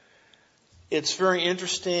 It's very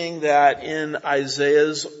interesting that in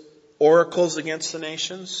Isaiah's oracles against the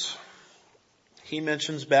nations, he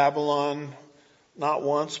mentions Babylon not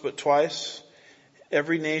once but twice.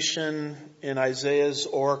 Every nation in Isaiah's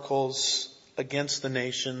oracles against the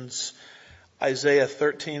nations, Isaiah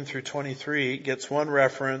 13 through 23 gets one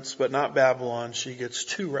reference, but not Babylon. She gets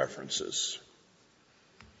two references.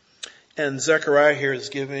 And Zechariah here is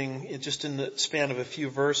giving, just in the span of a few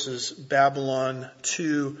verses, Babylon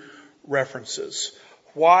two references.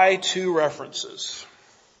 Why two references?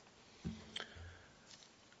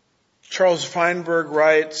 Charles Feinberg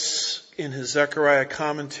writes in his Zechariah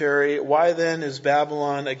commentary, why then is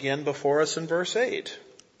Babylon again before us in verse 8?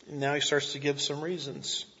 And now he starts to give some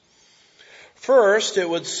reasons. First, it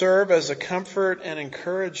would serve as a comfort and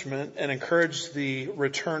encouragement and encourage the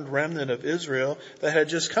returned remnant of Israel that had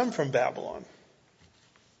just come from Babylon.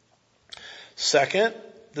 Second,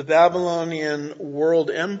 the Babylonian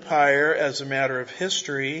world empire, as a matter of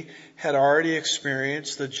history, had already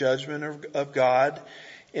experienced the judgment of God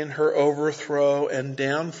in her overthrow and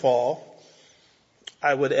downfall.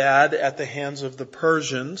 I would add, at the hands of the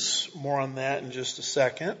Persians. More on that in just a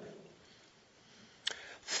second.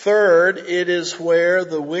 Third, it is where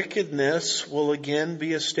the wickedness will again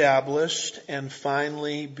be established and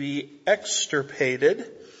finally be extirpated.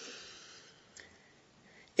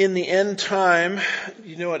 In the end time,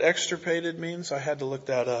 you know what extirpated means? I had to look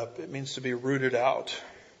that up. It means to be rooted out.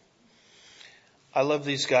 I love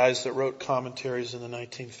these guys that wrote commentaries in the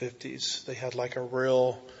 1950s. They had like a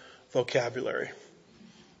real vocabulary.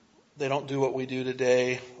 They don't do what we do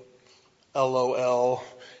today, LOL,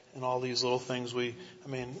 and all these little things. We've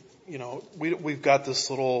got this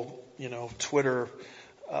little, Twitter,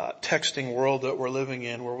 texting world that we're living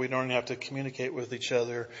in where we don't have to communicate with each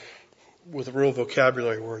other with real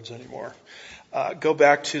vocabulary words anymore. Go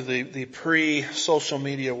back to the pre-social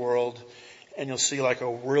media world and you'll see like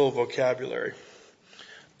a real vocabulary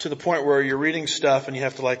to the point where you're reading stuff and you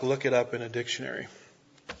have to like look it up in a dictionary.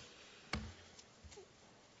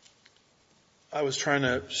 I was trying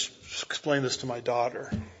to explain this to my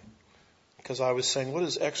daughter because I was saying, what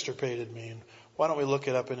does extirpated mean? Why don't we look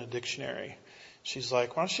it up in a dictionary? She's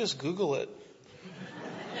like, why don't you just Google it?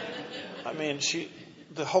 I mean,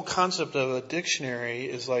 the whole concept of a dictionary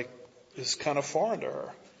is kind of foreign to her.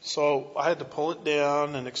 So I had to pull it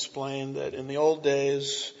down and explain that in the old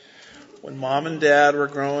days, when mom and dad were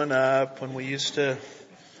growing up, when we used to,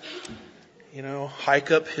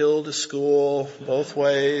 hike uphill to school both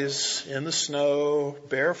ways in the snow,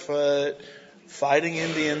 barefoot, fighting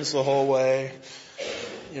Indians the whole way,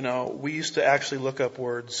 we used to actually look up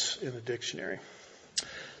words in the dictionary.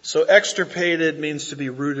 So extirpated means to be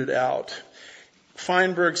rooted out.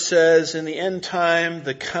 Feinberg says, in the end time,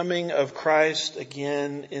 the coming of Christ,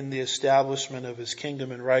 again, in the establishment of his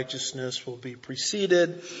kingdom and righteousness, will be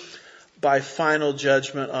preceded by final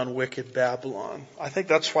judgment on wicked Babylon. I think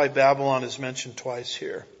that's why Babylon is mentioned twice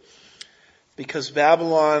here. Because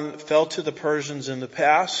Babylon fell to the Persians in the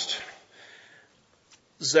past.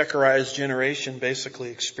 Zechariah's generation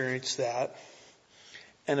basically experienced that.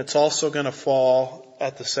 And it's also going to fall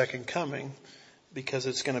at the second coming because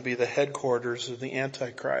it's going to be the headquarters of the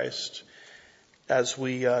Antichrist, as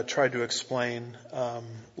we tried to explain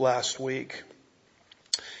last week.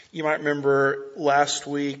 You might remember last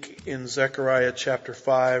week in Zechariah chapter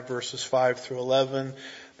 5, verses 5 through 11,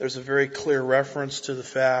 there's a very clear reference to the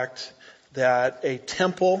fact that a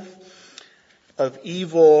temple of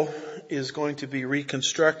evil is going to be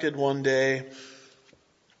reconstructed one day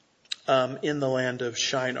in the land of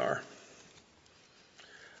Shinar.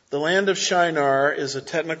 The land of Shinar is a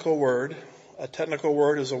technical word. A technical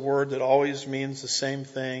word is a word that always means the same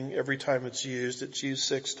thing every time it's used. It's used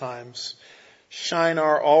 6 times.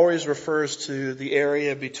 Shinar always refers to the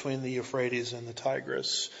area between the Euphrates and the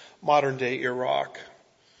Tigris, modern day Iraq.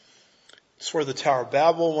 It's where the Tower of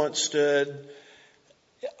Babel once stood.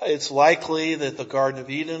 It's likely that the Garden of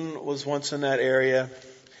Eden was once in that area.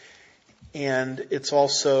 And it's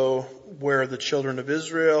also where the children of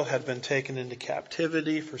Israel had been taken into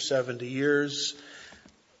captivity for 70 years.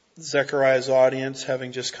 Zechariah's audience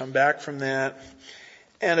having just come back from that.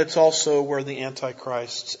 And it's also where the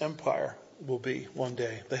Antichrist's empire will be one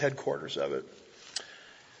day, the headquarters of it.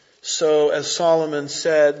 So as Solomon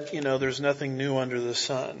said, there's nothing new under the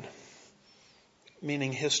sun.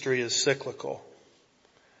 Meaning history is cyclical.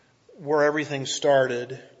 Where everything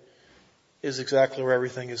started is exactly where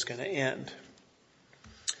everything is going to end.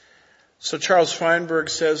 So Charles Feinberg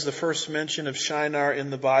says the first mention of Shinar in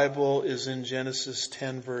the Bible is in Genesis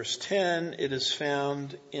 10 verse 10. It is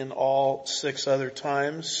found in all 6 other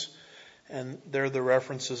times, and there are the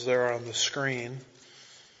references there on the screen.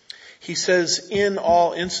 He says in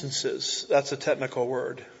all instances. That's a technical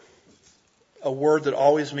word. A word that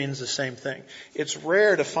always means the same thing. It's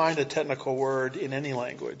rare to find a technical word in any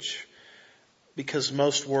language, because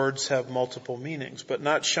most words have multiple meanings, but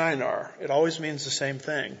not Shinar. It always means the same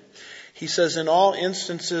thing. He says in all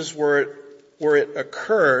instances where it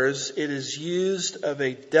occurs, it is used of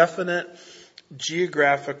a definite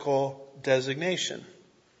geographical designation.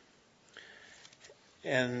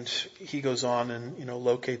 And he goes on and,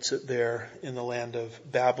 locates it there in the land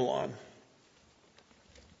of Babylon.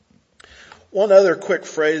 One other quick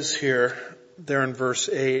phrase here, there in verse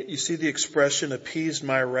 8. You see the expression, appeased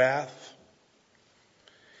my wrath?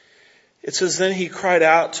 It says, then he cried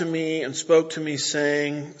out to me and spoke to me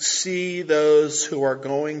saying, see those who are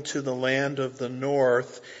going to the land of the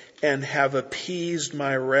north and have appeased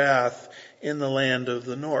my wrath in the land of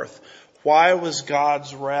the north. Why was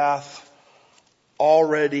God's wrath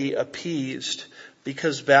already appeased?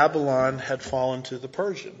 Because Babylon had fallen to the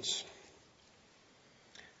Persians.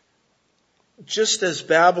 Just as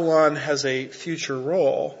Babylon has a future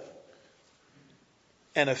role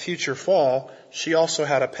and a future fall, she also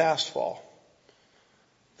had a past fall.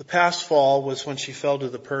 The past fall was when she fell to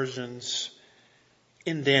the Persians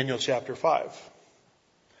in Daniel chapter 5.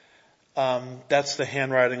 That's the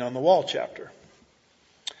handwriting on the wall chapter.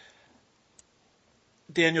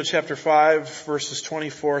 Daniel chapter 5 verses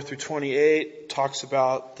 24 through 28 talks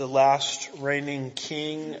about the last reigning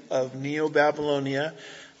king of Neo-Babylonia,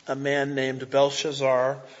 a man named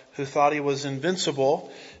Belshazzar, who thought he was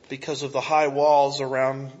invincible because of the high walls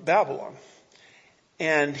around Babylon.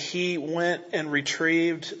 And he went and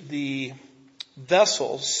retrieved the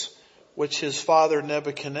vessels which his father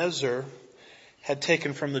Nebuchadnezzar had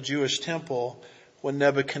taken from the Jewish temple when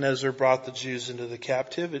Nebuchadnezzar brought the Jews into the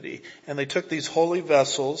captivity. And they took these holy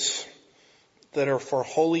vessels that are for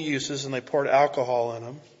holy uses and they poured alcohol in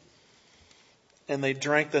them. And they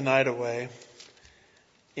drank the night away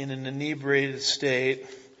in an inebriated state,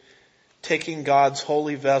 taking God's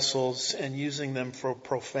holy vessels and using them for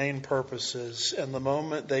profane purposes. And the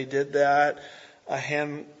moment they did that, a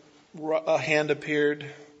hand appeared,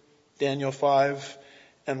 Daniel 5,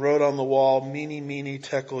 and wrote on the wall, Mene, Mene,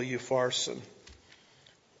 Tekel, Upharsin,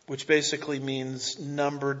 which basically means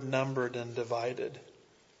numbered, and divided.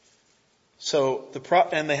 So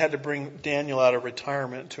and they had to bring Daniel out of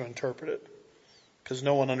retirement to interpret it because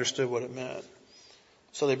no one understood what it meant.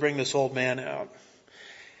 So they bring this old man out.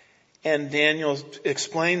 And Daniel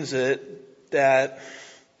explains it that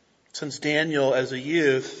since Daniel as a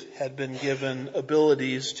youth had been given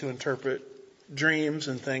abilities to interpret dreams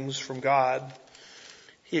and things from God,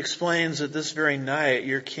 he explains that this very night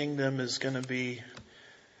your kingdom is going to be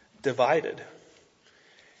divided.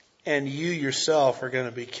 And you yourself are going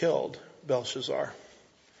to be killed, Belshazzar.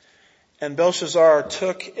 And Belshazzar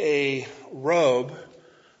took a robe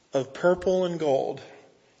of purple and gold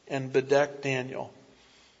and bedecked Daniel.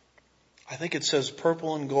 I think it says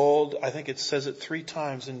purple and gold. I think it says it 3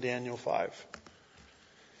 times in Daniel 5.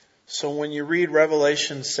 So when you read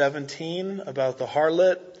Revelation 17 about the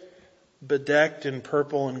harlot bedecked in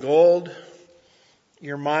purple and gold,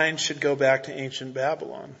 your mind should go back to ancient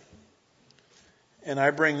Babylon. And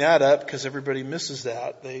I bring that up because everybody misses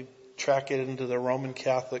that. They track it into the Roman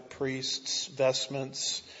Catholic priests'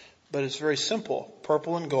 vestments. But it's very simple.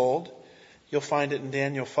 Purple and gold. You'll find it in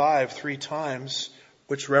Daniel 5 3 times,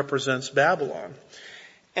 which represents Babylon.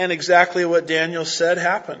 And exactly what Daniel said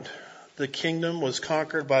happened. The kingdom was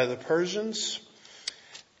conquered by the Persians.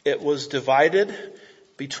 It was divided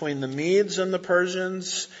between the Medes and the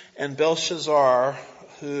Persians, and Belshazzar,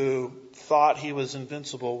 who thought he was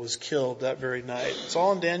invincible, was killed that very night. It's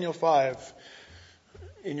all in Daniel 5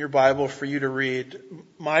 in your Bible for you to read.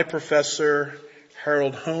 My professor,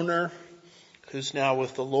 Harold Hoehner, who's now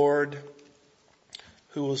with the Lord,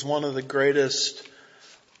 who was one of the greatest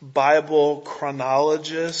Bible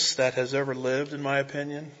chronologists that has ever lived, in my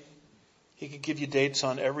opinion. He could give you dates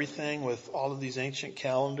on everything with all of these ancient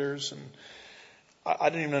calendars, and I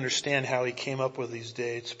didn't even understand how he came up with these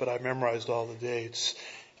dates, but I memorized all the dates.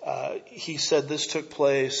 He said this took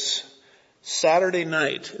place Saturday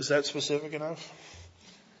night. Is that specific enough?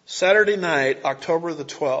 Saturday night, October the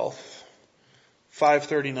 12th,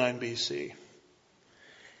 539 BC.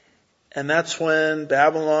 And that's when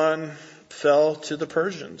Babylon fell to the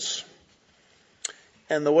Persians.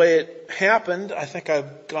 And the way it happened, I think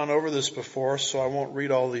I've gone over this before, so I won't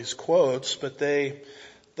read all these quotes, but the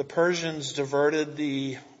Persians diverted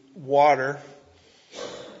the water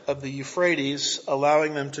of the Euphrates,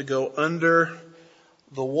 allowing them to go under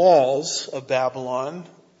the walls of Babylon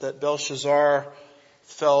that Belshazzar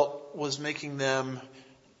felt was making them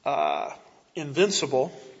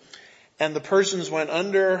invincible. And the Persians went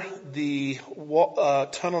under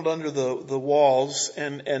tunneled under the walls,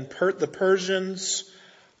 and the Persians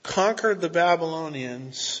conquered the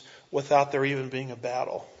Babylonians without there even being a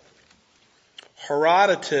battle.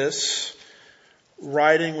 Herodotus,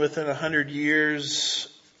 writing within 100 years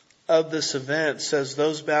of this event, says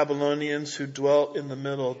those Babylonians who dwelt in the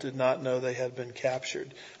middle did not know they had been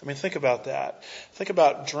captured. I mean, think about that. Think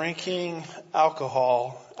about drinking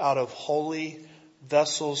alcohol out of holy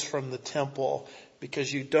vessels from the temple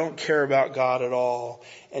because you don't care about God at all,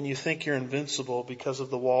 and you think you're invincible because of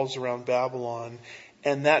the walls around Babylon,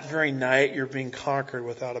 and that very night you're being conquered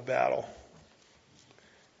without a battle.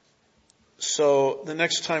 So the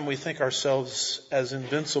next time we think ourselves as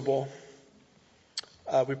invincible,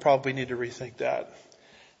 we probably need to rethink that.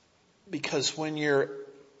 Because when you're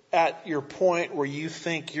at your point where you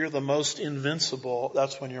think you're the most invincible,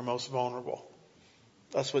 that's when you're most vulnerable.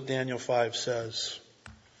 That's what Daniel 5 says.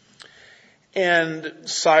 And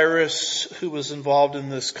Cyrus, who was involved in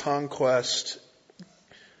this conquest,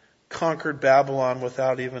 conquered Babylon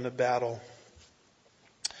without even a battle.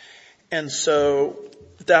 And so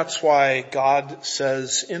that's why God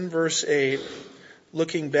says in verse 8,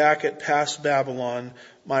 looking back at past Babylon,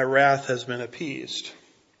 my wrath has been appeased.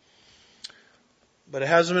 But it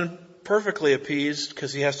hasn't been perfectly appeased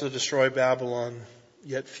because he has to destroy Babylon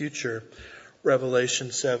yet future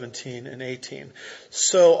Revelation 17 and 18.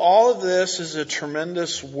 So all of this is a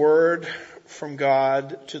tremendous word from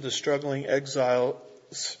God to the struggling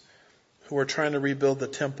exiles who are trying to rebuild the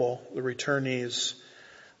temple, the returnees,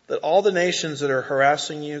 that all the nations that are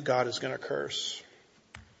harassing you, God is going to curse.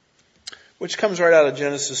 Which comes right out of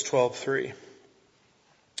Genesis 12:3.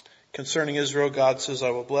 Concerning Israel, God says,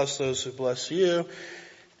 I will bless those who bless you,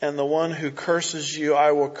 and the one who curses you,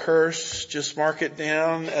 I will curse. Just mark it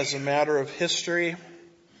down as a matter of history.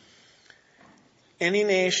 Any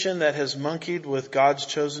nation that has monkeyed with God's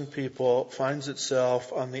chosen people finds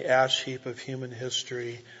itself on the ash heap of human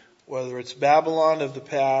history, whether it's Babylon of the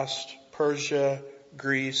past, Persia,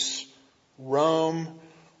 Greece, Rome,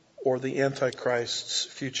 or the Antichrist's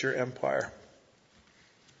future empire.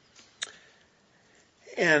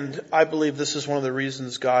 And I believe this is one of the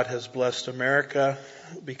reasons God has blessed America,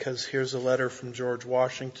 because here's a letter from George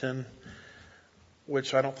Washington,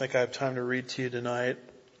 which I don't think I have time to read to you tonight,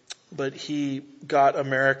 but he got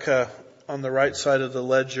America on the right side of the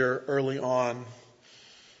ledger early on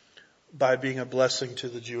by being a blessing to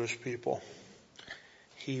the Jewish people.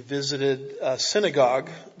 He visited a synagogue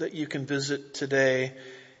that you can visit today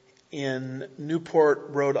in Newport,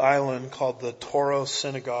 Rhode Island, called the Touro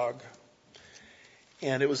Synagogue.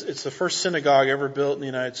 And it's the first synagogue ever built in the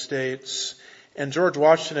United States. And George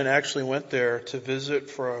Washington actually went there to visit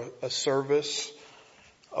for a service,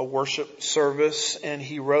 a worship service, and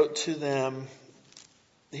he wrote to that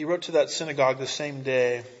synagogue the same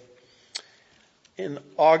day in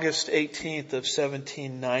August 18th of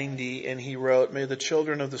 1790, and he wrote, May the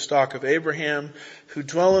children of the stock of Abraham who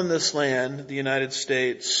dwell in this land, the United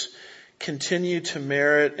States, continue to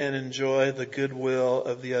merit and enjoy the goodwill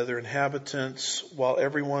of the other inhabitants, while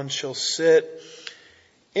everyone shall sit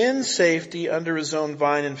in safety under his own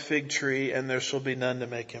vine and fig tree, and there shall be none to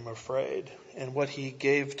make him afraid. And what he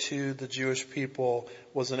gave to the Jewish people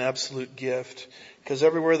was an absolute gift, because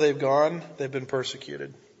everywhere they've gone, they've been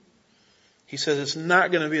persecuted. He says it's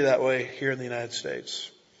not going to be that way here in the United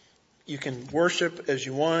States. You can worship as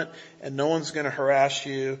you want, and no one's going to harass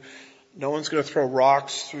you. No one's going to throw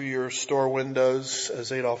rocks through your store windows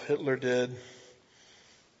as Adolf Hitler did.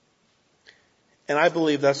 And I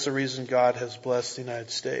believe that's the reason God has blessed the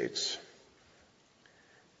United States.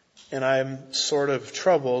 And I'm sort of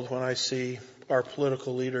troubled when I see our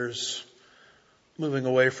political leaders moving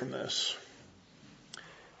away from this.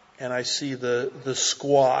 And I see the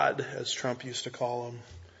squad, as Trump used to call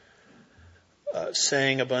them,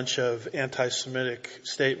 saying a bunch of anti-Semitic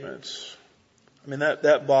statements. I mean,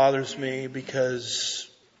 that bothers me, because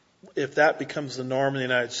if that becomes the norm in the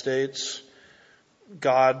United States,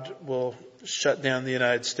 God will shut down the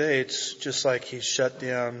United States just like He's shut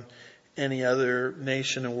down any other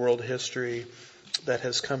nation in world history that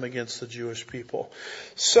has come against the Jewish people.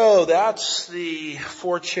 So that's the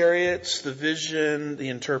 4 chariots, the vision, the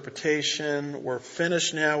interpretation. We're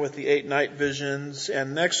finished now with the 8 night visions.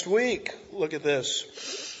 And next week, look at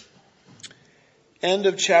this. End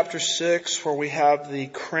of chapter 6, where we have the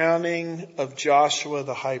crowning of Joshua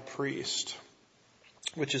the high priest,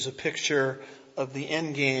 which is a picture of the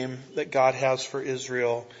end game that God has for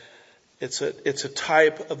Israel. It's a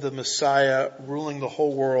type of the Messiah ruling the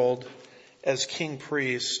whole world as king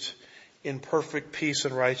priest in perfect peace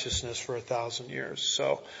and righteousness for 1,000 years.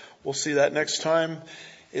 So we'll see that next time.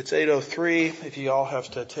 It's 8:03. If you all have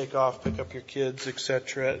to take off, pick up your kids,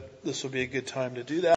 etc., this will be a good time to do that.